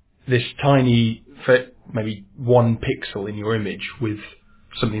this tiny, maybe 1 pixel in your image with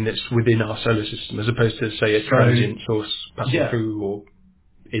something that's within our solar system, as opposed to, say, a transient source passing through or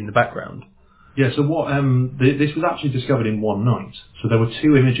in the background? Yeah, so what this was actually discovered in one night. So there were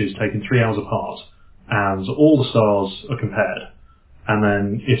 2 images taken 3 hours apart, and all the stars are compared. And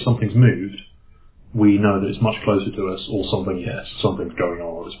then if something's moved, we know that it's much closer to us, or something's going on,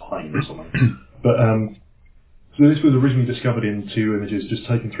 or it's playing or something. But so this was originally discovered in 2 images, just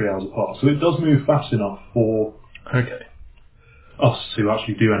taken 3 hours apart. So it does move fast enough for us to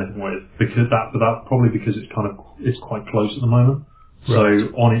actually do anything with, probably because it's quite close at the moment. Right.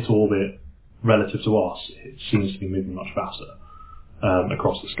 So on its orbit, relative to us, it seems to be moving much faster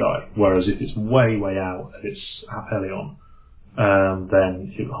across the sky. Whereas if it's way, way out and it's aphelion,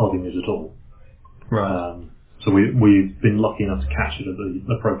 then it hardly moves at all. Right. So we've been lucky enough to catch it at the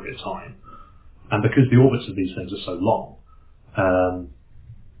appropriate time. And because the orbits of these things are so long,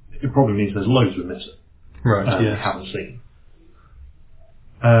 it probably means there's loads we're missing. Right, we haven't seen.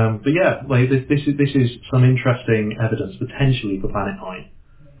 But yeah, this is some interesting evidence potentially for Planet 9.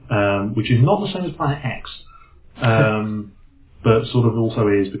 Which is not the same as Planet X, but sort of also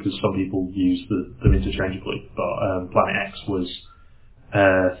is because some people use them interchangeably. But Planet X was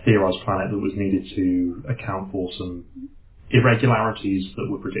a theorised planet that was needed to account for some irregularities that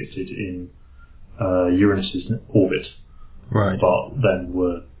were predicted in Uranus's orbit. Right. But then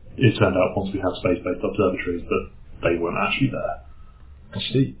it turned out once we had space-based observatories that they weren't actually there. I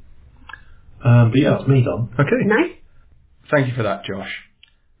see. But yeah, that's me done. Okay. Nice. Thank you for that, Josh.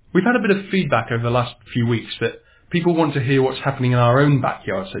 We've had a bit of feedback over the last few weeks that people want to hear what's happening in our own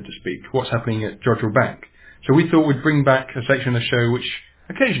backyard, so to speak, what's happening at Jodrell Bank. So we thought we'd bring back a section of the show which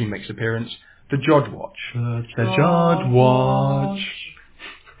occasionally makes an appearance, the Jod Watch. The Jod Watch.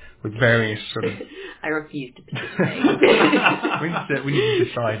 With various sort of... I refuse to participate. we need to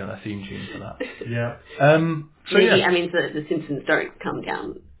decide on a theme tune for that. Yeah. So the Simpsons don't come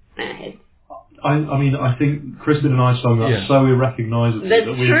down our heads. I think Kristen and I sung that so irrecognisably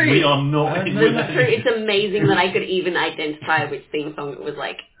that we are not... That's true. It's amazing that I could even identify which theme song it was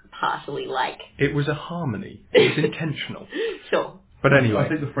partially like. It was a harmony. It was intentional. Sure. But anyway. I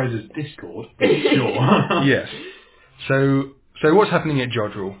think the phrase is discord, but sure. Yes. So what's happening at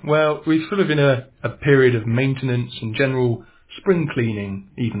Jodrell? Well, we're sort of in a period of maintenance and general spring cleaning,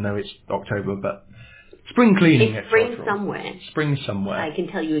 even though it's October, but spring cleaning at spring Jodrell. somewhere. Spring somewhere. I can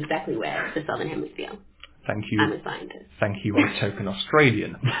tell you exactly where, the Southern Hemisphere. Thank you. I'm a scientist. Thank you, I'm a token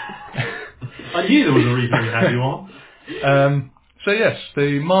Australian. I knew there was a reason we had you on. So yes,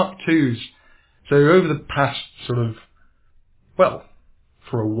 the Mark IIs. So over the past for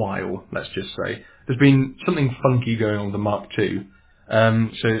a while, let's just say, there's been something funky going on with the Mark II.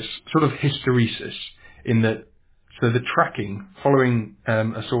 So it's sort of hysteresis in that, so the tracking, following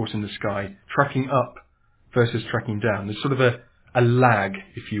a source in the sky, tracking up versus tracking down, there's sort of a lag,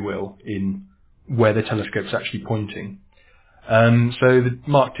 if you will, in where the telescope's actually pointing. So the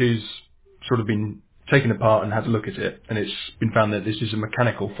Mark II's sort of been taken apart and had a look at it, and it's been found that this is a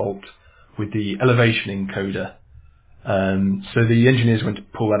mechanical fault with the elevation encoder. So the engineers went to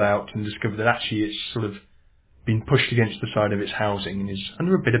pull that out and discovered that actually it's sort of been pushed against the side of its housing and is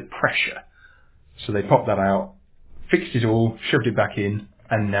under a bit of pressure. So they popped that out, fixed it all, shoved it back in,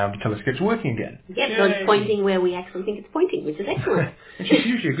 and now the telescope's working again. Yep, so it's pointing where we actually think it's pointing, which is excellent. Which is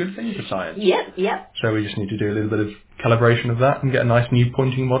usually a good thing for science. Yep. So we just need to do a little bit of calibration of that and get a nice new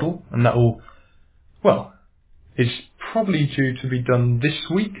pointing model, and that will, is probably due to be done this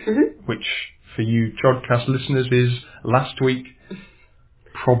week, which for you Jodcast listeners is last week,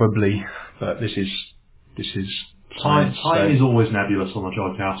 probably, but this is science. Time is always nebulous on the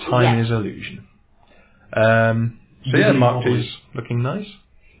Jodcast. Time is illusion. So yeah, Mark II is looking nice.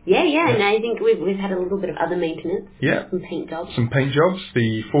 Yeah, and I think we've had a little bit of other maintenance. Yeah. Some paint jobs.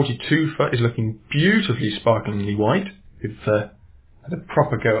 The 42 foot is looking beautifully sparklingly white. We've had a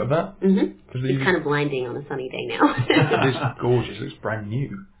proper go at that. It's kind of blinding on a sunny day now. It is gorgeous. It's brand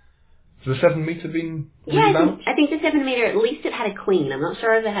new. Has the 7 metre been revamped? I think the 7 metre, at least it had a clean. I'm not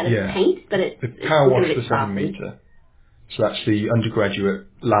sure if it had a paint, but They power washed the 7 metre. So that's the undergraduate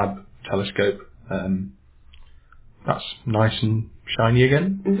lab telescope. That's nice and shiny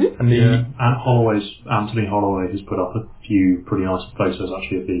again. Mm-hmm. And Anthony Holloway has put up a few pretty nice photos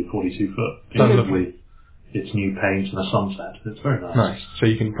actually of the 42-foot lovely. with its new paint and a sunset. It's very nice. Nice. So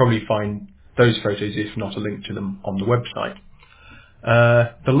you can probably find those photos, if not a link to them, on the website.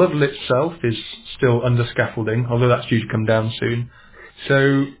 The level itself is still under scaffolding, although that's due to come down soon.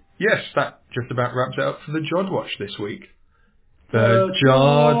 So, yes, that just about wraps it up for the Jod Watch this week. The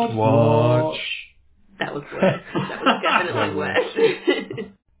Jod Watch. That was worse. That was definitely worse.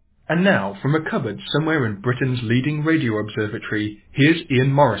 And now, from a cupboard somewhere in Britain's leading radio observatory, here's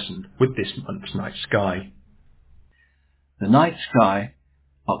Ian Morison with this month's night sky. The night sky,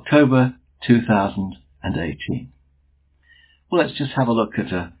 October 2018. Well, let's just have a look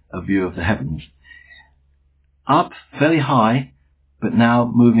at a view of the heavens. Up fairly high, but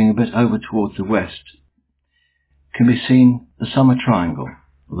now moving a bit over towards the west, can be seen the summer triangle,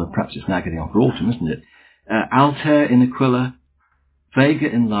 although perhaps it's now getting on for autumn, isn't it? Altair in Aquila, Vega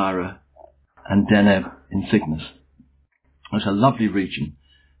in Lyra, and Deneb in Cygnus. It's a lovely region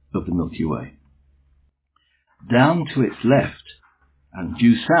of the Milky Way. Down to its left, and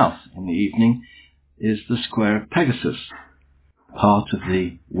due south in the evening, is the square of Pegasus, part of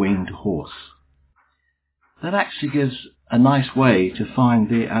the winged horse. That actually gives a nice way to find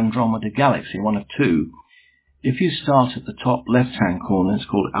the Andromeda Galaxy, one of two. If you start at the top left-hand corner, it's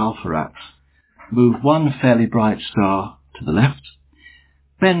called Alpheratz, move one fairly bright star to the left,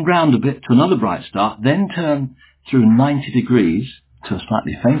 bend round a bit to another bright star, then turn through 90 degrees to a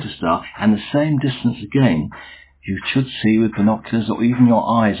slightly fainter star, and the same distance again, you should see with binoculars or even your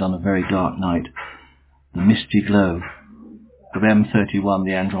eyes on a very dark night the misty glow of M31,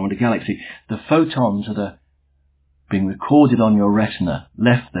 the Andromeda Galaxy. The photons that are being recorded on your retina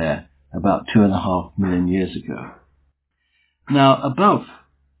left there about 2.5 million years ago. Now, above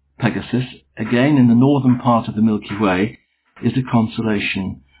Pegasus, again in the northern part of the Milky Way, is the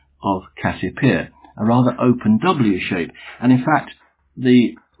constellation of Cassiopeia, a rather open W shape. And in fact,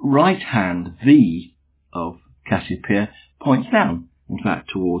 the right-hand V of Cassiopeia points down, in fact,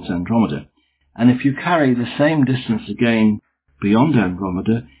 towards Andromeda. And if you carry the same distance again beyond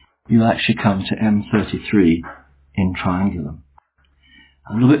Andromeda, you'll actually come to M33 in Triangulum.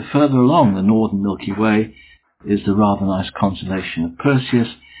 A little bit further along the northern Milky Way is the rather nice constellation of Perseus,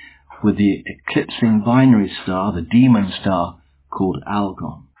 with the eclipsing binary star, the demon star, called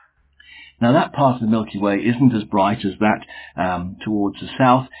Algol. Now that part of the Milky Way isn't as bright as that towards the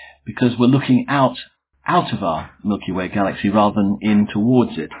south, because we're looking out of our Milky Way galaxy rather than in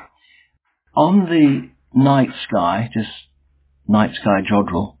towards it. On the night sky, just night sky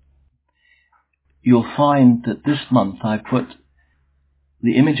Jodrell, you'll find that this month I've put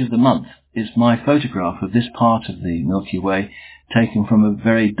the image of the month is my photograph of this part of the Milky Way, taken from a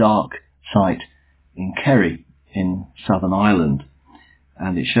very dark site in Kerry in Southern Ireland,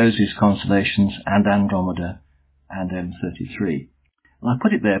 and it shows these constellations and Andromeda and M33. And I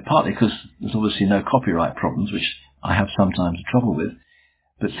put it there partly because there's obviously no copyright problems, which I have sometimes trouble with,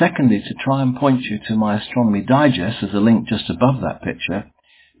 but secondly to try and point you to my Astronomy Digest. There's a link just above that picture,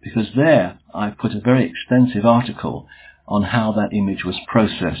 because there I've put a very extensive article on how that image was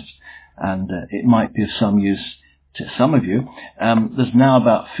processed, and it might be of some use to some of you. There's now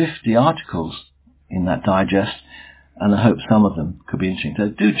about 50 articles in that digest, and I hope some of them could be interesting. So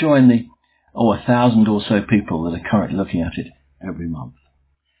do join the 1,000 or so people that are currently looking at it every month.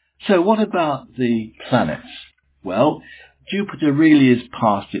 So what about the planets? Well, Jupiter really is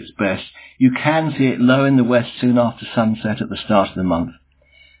past its best. You can see it low in the west soon after sunset at the start of the month.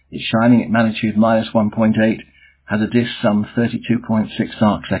 It's shining at magnitude -1.8, has a disk some 32.6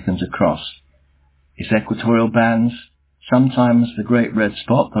 arc seconds across. Its equatorial bands, sometimes the great red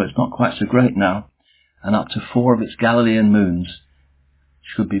spot, though it's not quite so great now, and up to 4 of its Galilean moons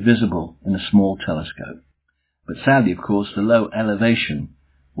should be visible in a small telescope. But sadly, of course, the low elevation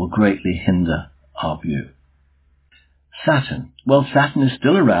will greatly hinder our view. Saturn. Well, Saturn is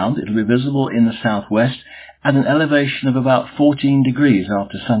still around. It'll be visible in the southwest at an elevation of about 14 degrees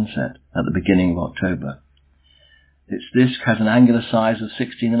after sunset at the beginning of October. Its disk has an angular size of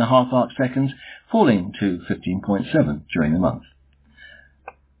 16.5 arc seconds, falling to 15.7 during the month.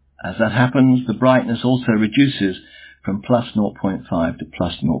 As that happens, the brightness also reduces from +0.5 to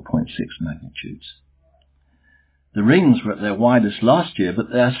 +0.6 magnitudes. The rings were at their widest last year,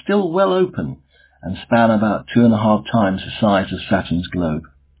 but they are still well open and span about 2.5 times the size of Saturn's globe.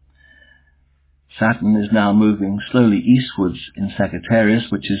 Saturn is now moving slowly eastwards in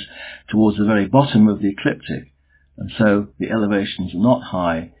Sagittarius, which is towards the very bottom of the ecliptic, and so the elevations are not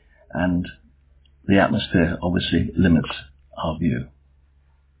high, and the atmosphere obviously limits our view.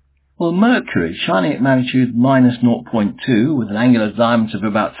 Well, Mercury, shining at magnitude minus 0.2 with an angular diameter of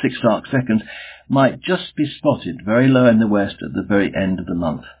about 6 arc seconds, might just be spotted very low in the west at the very end of the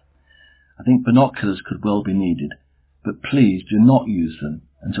month. I think binoculars could well be needed, but please do not use them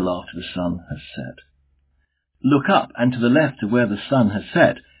until after the sun has set. Look up and to the left of where the sun has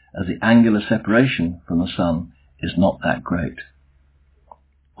set, as the angular separation from the sun is not that great.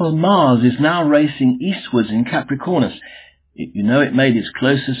 Well, Mars is now racing eastwards in Capricornus. You know it made its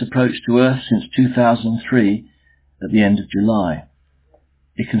closest approach to Earth since 2003 at the end of July.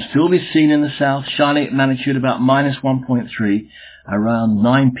 It can still be seen in the south, shining at magnitude about minus 1.3 around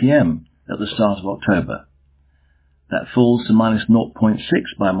 9 p.m. at the start of October. That falls to minus 0.6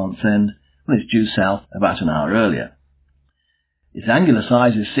 by month's end when it's due south about an hour earlier. Its angular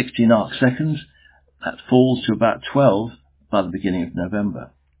size is 16 arc seconds. That falls to about 12 by the beginning of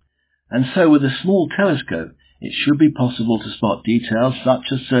November. And so with a small telescope, it should be possible to spot details such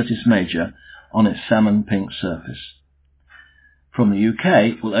as Syrtis Major on its salmon pink surface. From the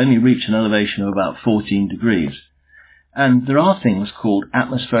UK, it will only reach an elevation of about 14 degrees. And there are things called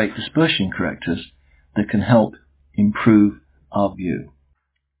atmospheric dispersion correctors that can help improve our view.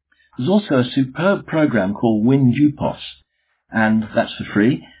 There's also a superb program called WinJupos, and that's for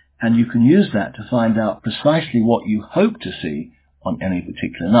free, and you can use that to find out precisely what you hope to see on any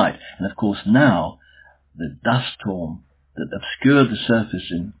particular night. And of course now, the dust storm that obscured the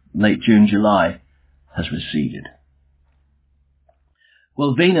surface in late June, July has receded.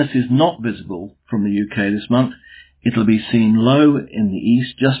 Well, Venus is not visible from the UK this month. It'll be seen low in the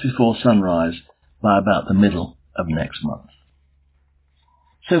east just before sunrise by about the middle of next month.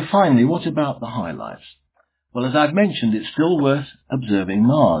 So finally, what about the highlights? Well, as I've mentioned, it's still worth observing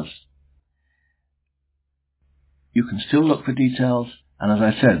Mars. You can still look for details, and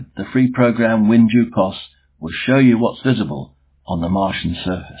as I said, the free program WinJupos will show you what's visible on the Martian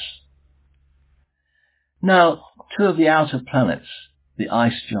surface. Now, two of the outer planets, the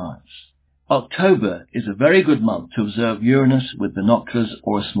ice giants. October is a very good month to observe Uranus with binoculars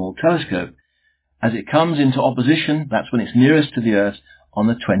or a small telescope. As it comes into opposition, that's when it's nearest to the Earth, on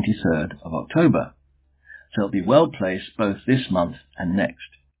the 23rd of October. So it'll be well placed both this month and next.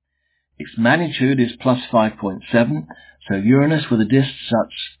 Its magnitude is plus 5.7, so Uranus with a disk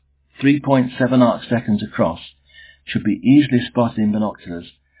such 3.7 arc seconds across should be easily spotted in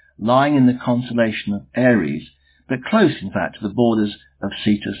binoculars, lying in the constellation of Aries, but close in fact to the borders of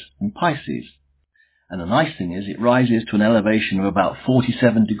Cetus and Pisces. And the nice thing is it rises to an elevation of about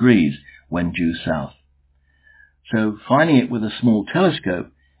 47 degrees when due south. So finding it with a small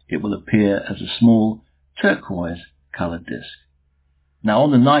telescope, it will appear as a small turquoise-coloured disk. Now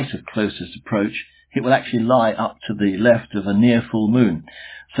on the night of closest approach, it will actually lie up to the left of a near full moon,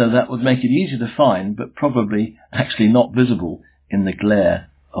 so that would make it easy to find, but probably actually not visible in the glare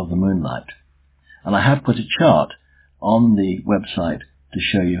of the moonlight. And I have put a chart on the website to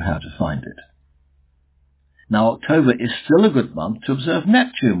show you how to find it. Now October is still a good month to observe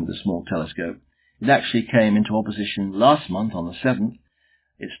Neptune with a small telescope. It actually came into opposition last month on the 7th.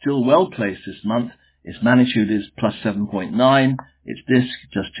 It's still well placed this month. Its magnitude is plus 7.9, its disk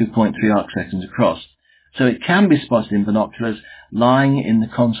just 2.3 arc seconds across. So it can be spotted in binoculars lying in the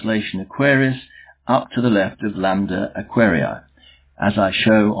constellation Aquarius up to the left of Lambda Aquarii, as I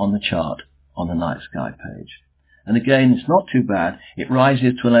show on the chart on the night sky page. And again, it's not too bad. It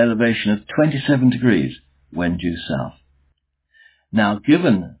rises to an elevation of 27 degrees when due south. Now,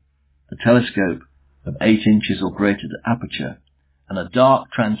 given the telescope of 8 inches or greater aperture and a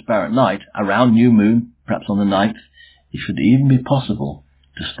dark, transparent night around new moon, perhaps on the 9th, it should even be possible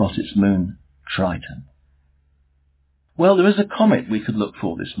to spot its moon, Triton. Well, there is a comet we could look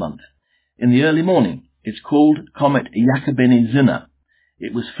for this month. In the early morning, it's called Comet Jacobini-Zinner.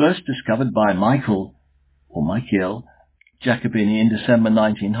 It was first discovered by Michael Jacobini in December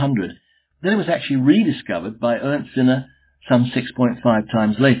 1900. Then it was actually rediscovered by Ernst Zinner some 6.5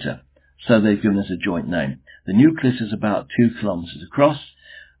 times later, so they've given us a joint name. The nucleus is about 2 kilometers across.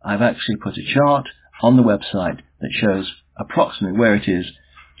 I've actually put a chart on the website that shows approximately where it is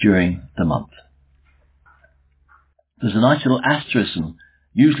during the month. There's a nice little asterism,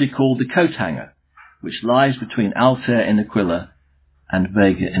 usually called the coat hanger, which lies between Altair in Aquila and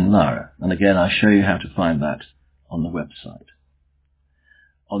Vega in Lara. And again, I'll show you how to find that on the website.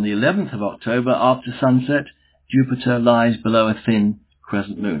 On the 11th of October, after sunset, Jupiter lies below a thin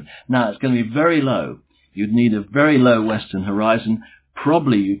crescent moon. Now, it's going to be very low. You'd need a very low western horizon.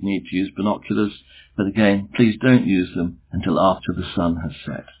 Probably you'd need to use binoculars, but again, please don't use them until after the sun has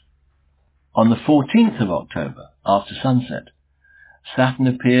set. On the 14th of October, after sunset, Saturn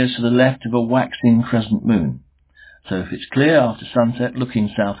appears to the left of a waxing crescent moon. So if it's clear after sunset looking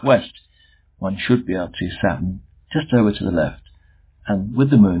southwest, one should be able to see Saturn just over to the left, and with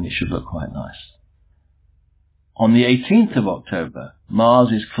the moon it should look quite nice. On the 18th of October,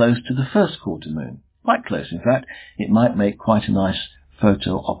 Mars is close to the first quarter moon. Quite close, in fact. It might make quite a nice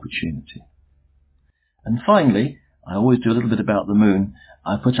photo opportunity. And finally, I always do a little bit about the moon.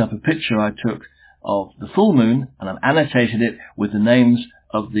 I put up a picture I took of the full moon, and I've annotated it with the names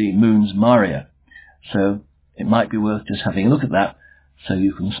of the moon's maria. So it might be worth just having a look at that so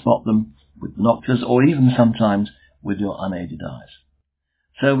you can spot them with binoculars or even sometimes with your unaided eyes.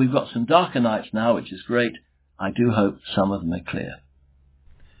 So we've got some darker nights now, which is great. I do hope some of them are clear.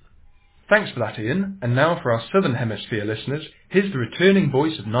 Thanks for that, Ian. And now for our Southern Hemisphere listeners, here's the returning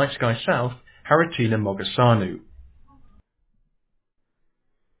voice of Night Sky South, Haritina Mogosanu.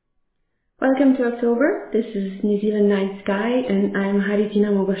 Welcome to October. This is New Zealand Night Sky, and I'm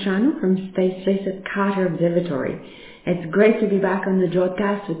Haritina Mogosanu from Space Base at Carter Observatory. It's great to be back on the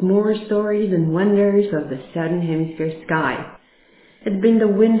broadcast with more stories and wonders of the Southern Hemisphere sky. It's been the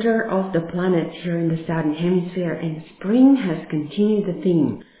winter of the planets here in the Southern Hemisphere, and spring has continued the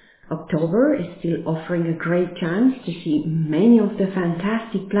theme. October is still offering a great chance to see many of the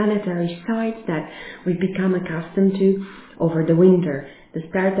fantastic planetary sights that we've become accustomed to over the winter. The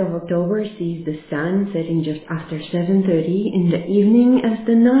start of October sees the sun setting just after 7:30 in the evening as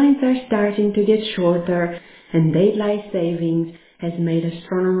the nights are starting to get shorter, and daylight savings has made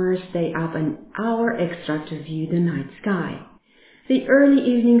astronomers stay up an hour extra to view the night sky. The early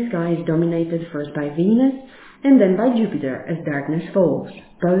evening sky is dominated first by Venus and then by Jupiter as darkness falls.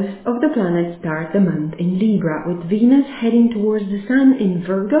 Both of the planets start the month in Libra, with Venus heading towards the Sun in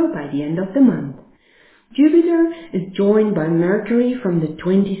Virgo by the end of the month. Jupiter is joined by Mercury from the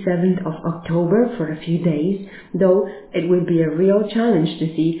 27th of October for a few days, though it will be a real challenge to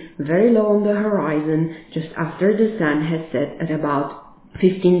see very low on the horizon just after the Sun has set at about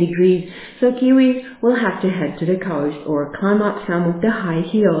 15 degrees, so Kiwis will have to head to the coast or climb up some of the high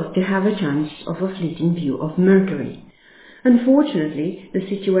hills to have a chance of a fleeting view of Mercury. Unfortunately, the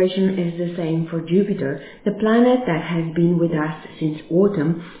situation is the same for Jupiter, the planet that has been with us since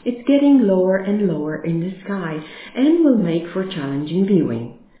autumn. It's getting lower and lower in the sky and will make for challenging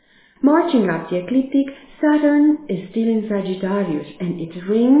viewing. Marching up the ecliptic, Saturn is still in Sagittarius, and its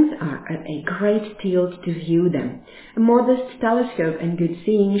rings are at a great tilt to view them. A modest telescope and good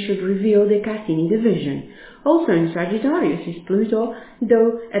seeing should reveal the Cassini division. Also in Sagittarius is Pluto,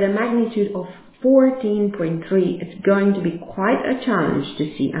 though at a magnitude of 14.3, it's going to be quite a challenge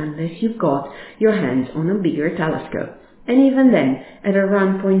to see unless you've got your hands on a bigger telescope. And even then, at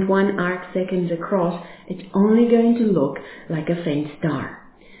around 0.1 arcseconds across, it's only going to look like a faint star.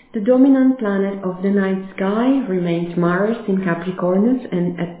 The dominant planet of the night sky remains Mars in Capricornus,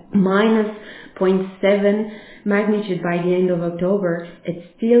 and at minus 0.7 magnitude by the end of October, it's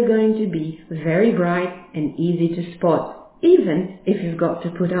still going to be very bright and easy to spot, even if you've got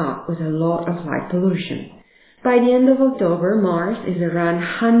to put up with a lot of light pollution. By the end of October, Mars is around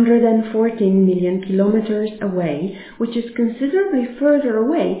 114 million kilometers away, which is considerably further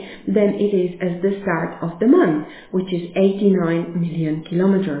away than it is at the start of the month, which is 89 million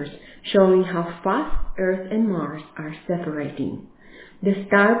kilometers, showing how fast Earth and Mars are separating. The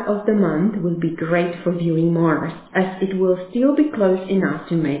start of the month will be great for viewing Mars, as it will still be close enough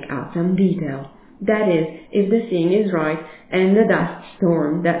to make out some detail. That is, if the seeing is right and the dust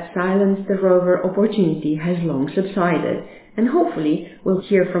storm that silenced the rover Opportunity has long subsided, and hopefully we'll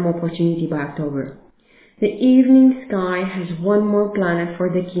hear from Opportunity by October. The evening sky has one more planet for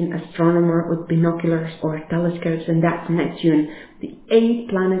the keen astronomer with binoculars or telescopes, and that's Neptune, the 8th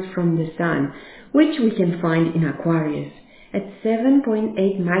planet from the Sun, which we can find in Aquarius. At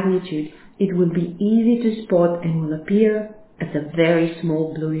 7.8 magnitude, it will be easy to spot and will appear as a very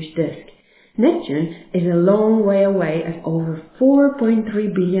small bluish disk. Neptune is a long way away at over 4.3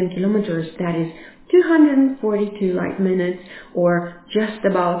 billion kilometers, that is 242 light minutes, or just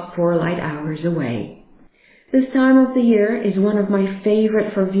about 4 light hours away. This time of the year is one of my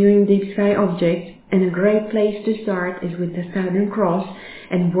favorite for viewing deep sky objects, and a great place to start is with the Southern Cross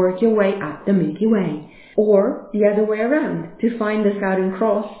and work your way up the Milky Way. Or the other way around, to find the Southern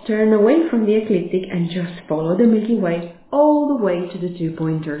Cross, turn away from the ecliptic and just follow the Milky Way all the way to the 2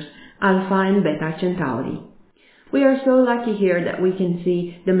 pointers, Alpha and Beta Centauri. We are so lucky here that we can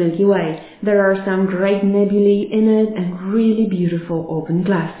see the Milky Way. There are some great nebulae in it and really beautiful open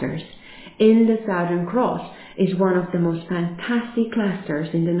clusters. In the Southern Cross is one of the most fantastic clusters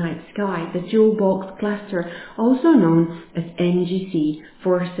in the night sky, the Jewel Box cluster, also known as NGC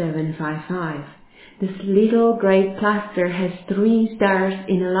 4755. This little grey cluster has 3 stars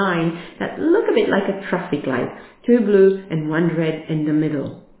in a line that look a bit like a traffic light, 2 blue and 1 red in the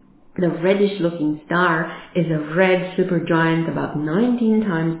middle. The reddish-looking star is a red supergiant about 19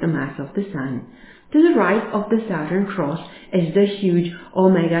 times the mass of the Sun. To the right of the Southern Cross is the huge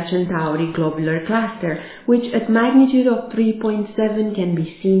Omega Centauri globular cluster, which at magnitude of 3.7 can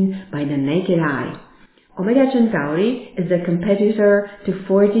be seen by the naked eye. Omega Centauri is the competitor to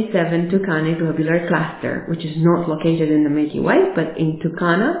 47 Tucanae globular cluster, which is not located in the Milky Way, but in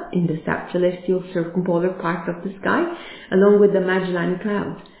Tucana, in the subcelestial circumpolar part of the sky, along with the Magellan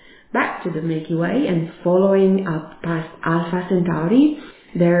Clouds. Back to the Milky Way and following up past Alpha Centauri,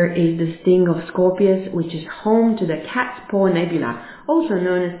 there is the Sting of Scorpius, which is home to the Cat's Paw Nebula, also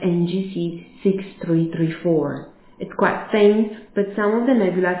known as NGC 6334. It's quite faint, but some of the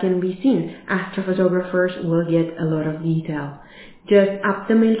nebula can be seen. Astrophotographers will get a lot of detail. Just up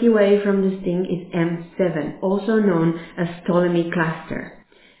the Milky Way from the Sting is M7, also known as Ptolemy Cluster.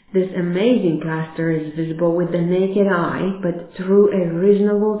 This amazing cluster is visible with the naked eye, but through a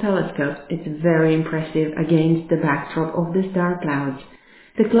reasonable telescope, it's very impressive against the backdrop of the star clouds.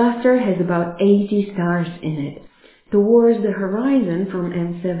 The cluster has about 80 stars in it. Towards the horizon from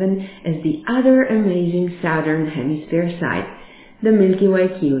M7 is the other amazing southern hemisphere site, the Milky Way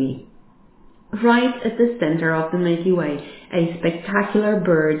Kiwi. Right at the center of the Milky Way, a spectacular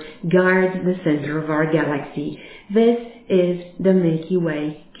bird guards the center of our galaxy. This is the Milky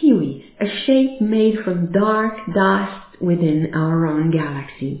Way Kiwi, a shape made from dark dust within our own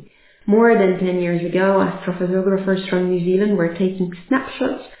galaxy. More than 10 years ago, astrophotographers from New Zealand were taking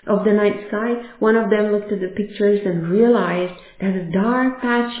snapshots of the night sky. One of them looked at the pictures and realized that a dark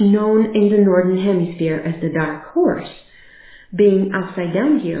patch known in the northern hemisphere as the dark horse, being upside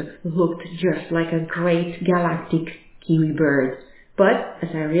down here, looked just like a great galactic kiwi bird. But, as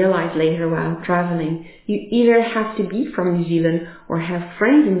I realized later while traveling, you either have to be from New Zealand or have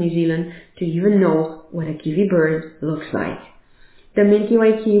friends in New Zealand to even know what a kiwi bird looks like. The Milky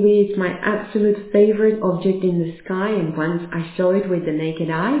Way Kiwi is my absolute favorite object in the sky, and once I saw it with the naked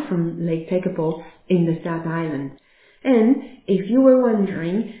eye from Lake Tekapo in the South Island. And, if you were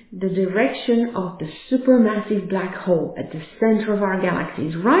wondering, the direction of the supermassive black hole at the center of our galaxy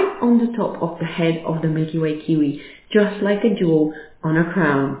is right on the top of the head of the Milky Way Kiwi, just like a jewel on a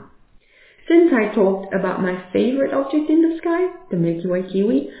crown. Since I talked about my favorite object in the sky, the Milky Way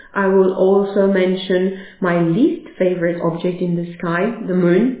Kiwi, I will also mention my least favorite object in the sky, the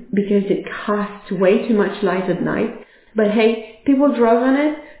moon, because it casts way too much light at night. But hey, people drove on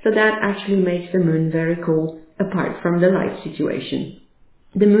it, so that actually makes the moon very cool, apart from the light situation.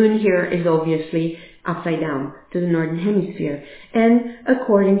 The moon here is obviously upside down to the northern hemisphere, and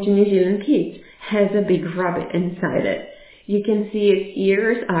according to New Zealand kids, has a big rabbit inside it. You can see its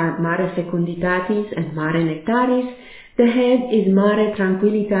ears are Mare Secunditatis and Mare Nectaris, the head is Mare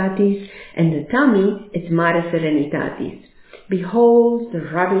Tranquillitatis, and the tummy is Mare Serenitatis. Behold the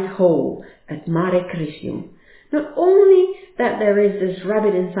rabbit hole at Mare Crisium. Not only that there is this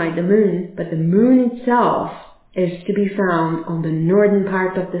rabbit inside the moon, but the moon itself is to be found on the northern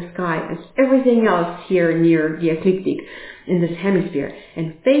part of the sky as everything else here near the ecliptic in this hemisphere,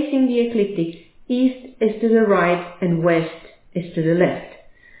 and facing the ecliptic, east is to the right and west is to the left.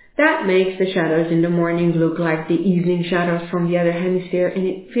 That makes the shadows in the morning look like the evening shadows from the other hemisphere, and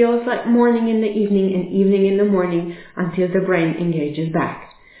it feels like morning in the evening and evening in the morning until the brain engages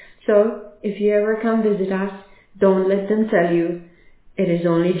back. So, if you ever come visit us, don't let them tell you it is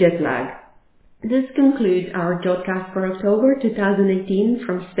only jet lag. This concludes our Jodcast for October 2018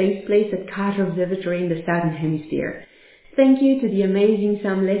 from Space Place at Carter Observatory in the Southern Hemisphere. Thank you to the amazing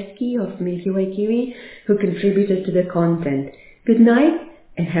Sam Lesky of Milky Way Kiwi who contributed to the content. Good night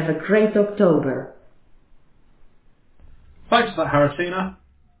and have a great October. Thanks for that, Haritina.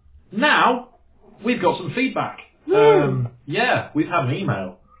 Now, we've got some feedback. We've had an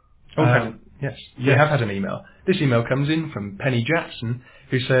email. Yes, we have had an email. This email comes in from Penny Jackson,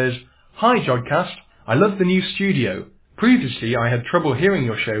 who says, "Hi Jodcast, I love the new studio. Previously I had trouble hearing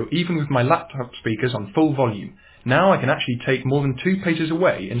your show even with my laptop speakers on full volume. Now I can actually take more than 2 paces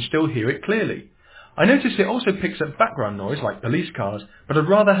away and still hear it clearly. I noticed it also picks up background noise like police cars, but I'd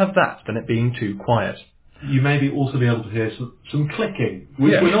rather have that than it being too quiet." You may also be able to hear some clicking,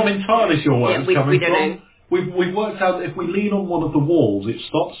 which we're not entirely sure where it's coming from. We've worked out that if we lean on one of the walls, it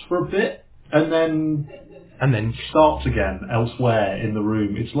stops for a bit and then starts again elsewhere in the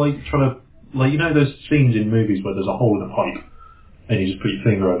room. It's like trying to, like, you know those scenes in movies where there's a hole in a pipe and you just put your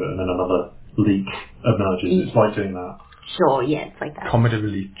finger over it and then another leak emerges. It's like doing that. Sure, yeah, it's like that. Comedy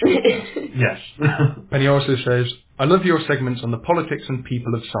relief. Yes. Penny also says, "I love your segments on the politics and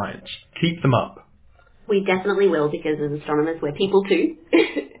people of science. Keep them up. We definitely will, because as astronomers, we're people too.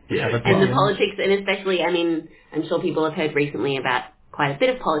 And the politics, and especially, I mean, I'm sure people have heard recently about quite a bit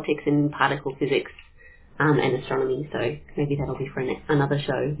of politics in particle physics and astronomy, so maybe that'll be for another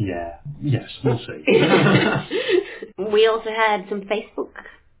show. Yeah. Yes, we'll see. We also had some Facebook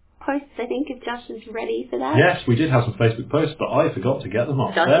posts, I think, if Josh is ready for that. Yes, we did have some Facebook posts, but I forgot to get them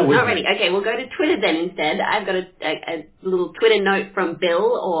up. Josh is not ready. Okay, we'll go to Twitter then instead. I've got a little Twitter note from Bill,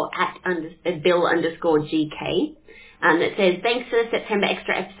 or at Bill_GK, that says, thanks for the September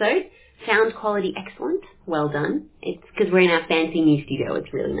extra episode. Sound quality excellent. Well done. It's because we're in our fancy new studio.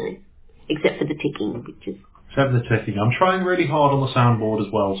 It's really nice. Except for the ticking, which is... Except for the ticking. I'm trying really hard on the soundboard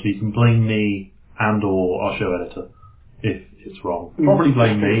as well, so you can blame me and or our show editor if it's wrong. Probably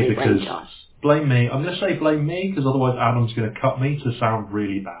blame me, because... Blame me. I'm going to say blame me, because otherwise Adam's going to cut me to sound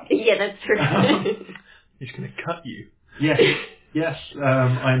really bad. Yeah, that's true. He's going to cut you. Yes.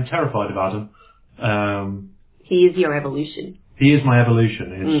 I am terrified of Adam. He is your evolution. He is my evolution.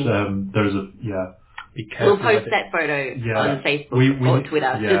 There's a... Yeah. Be careful. We'll post that photo on Facebook or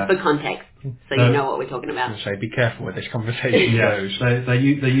Twitter, just for context, so you know what we're talking about. I was going to say, be careful where this conversation goes. There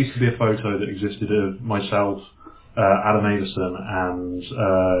used to be a photo that existed of myself, Adam Avison, and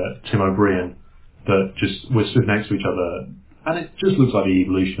Tim O'Brien, that just were stood next to each other, and it just looks like the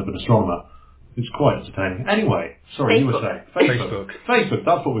evolution of an astronomer. It's quite entertaining. Anyway, sorry, you were saying. Facebook,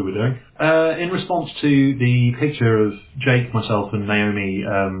 that's what we were doing. In response to the picture of Jake, myself, and Naomi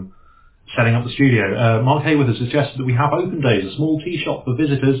setting up the studio, Mark Hayworth has suggested that we have open days, a small tea shop for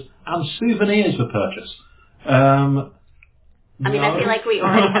visitors, and souvenirs for purchase. I feel like we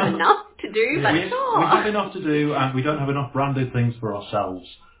already have enough to do, but we have enough to do, and we don't have enough branded things for ourselves.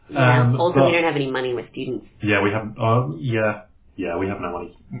 Yeah. Also, we don't have any money with students. Yeah, we have. Yeah, we have no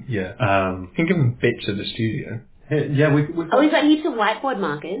money. Yeah. You can give them bits of the studio. Yeah, we've we've got heaps of whiteboard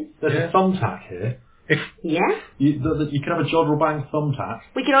markers. There's a thumbtack here. You can have a Jodrell Bang thumbtack.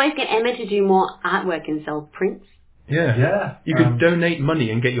 We could always get Emma to do more artwork and sell prints. Yeah. You could donate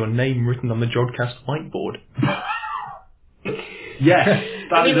money and get your name written on the Jodcast whiteboard. Yes,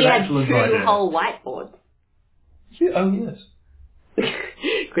 that is an excellent idea. We have 2 whole whiteboards. Oh, yes.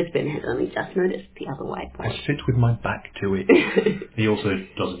 Crispin has only just noticed the other whiteboard. I sit with my back to it. He also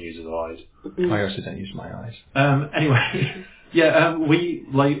doesn't use his eyes. I also don't use my eyes. Anyway, we,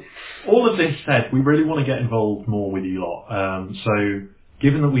 all of this said, we really want to get involved more with you lot. So,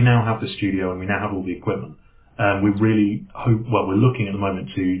 given that we now have the studio and we now have all the equipment, we really hope, we're looking at the moment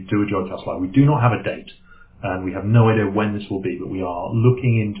to do a Jodcast Live. We do not have a date, and we have no idea when this will be, but we are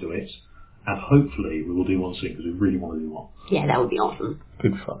looking into it. And hopefully we will do one soon, because we really want to do one. Yeah, that would be awesome.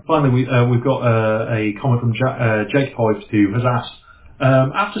 Good fun. Finally, we've got a comment from Jake Hoyt, who has asked,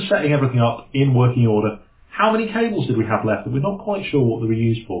 after setting everything up in working order, how many cables did we have left? And we're not quite sure what they were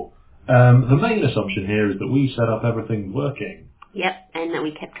used for. The main assumption here is that we set up everything working. Yep, and that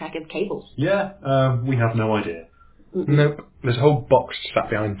we kept track of cables. Yeah, we have no idea. Nope. There's a whole box sat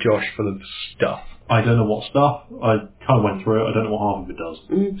behind Josh full of stuff. I don't know what stuff. I kind of went through it. I don't know what half of it does.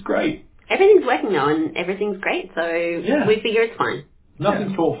 It's great. Everything's working now, and everything's great, so we figure it's fine.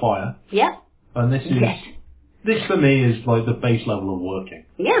 Nothing's caught fire. Yep. And this for me is like the base level of working.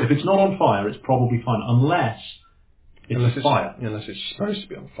 Yeah. If it's not on fire, it's probably fine, unless it's fire. Unless it's supposed to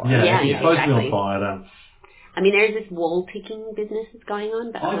be on fire. Yeah, if it's supposed to be on fire, then... I mean, there's this wall ticking business that's going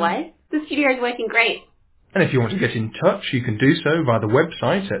on, but otherwise, the studio is working great. And if you want to get in touch, you can do so via the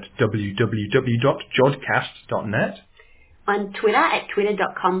website at www.jodcast.net. On Twitter at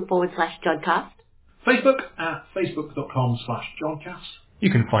twitter.com/Jodcast. Facebook at facebook.com/Jodcast.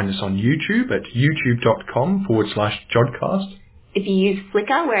 You can find us on YouTube at youtube.com/Jodcast. If you use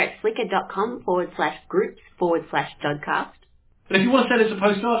Flickr, we're at flickr.com/groups/Jodcast. And if you want to send us a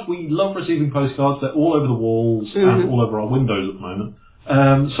postcard, we love receiving postcards. They're all over the walls and all over our windows at the moment.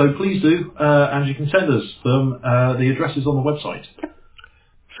 So please do, and you can send us them. The address is on the website.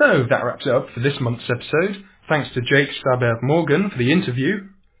 So that wraps it up for this month's episode. Thanks to Jake Staberg-Morgan for the interview.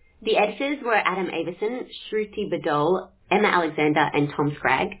 The editors were Adam Avison, Shruti Badol, Emma Alexander, and Tom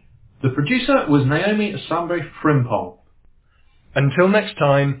Scragg. The producer was Naomi Asambe Frimpong. Until next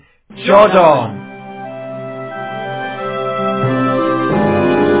time, Jod on!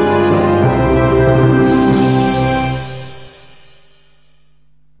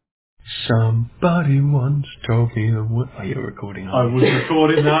 Somebody once told me the word... Oh, you're recording. I was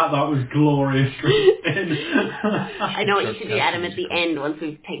recording that. That was glorious. I know what you should do, Adam, at the end, once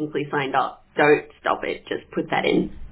we've technically signed off. Don't stop it. Just put that in.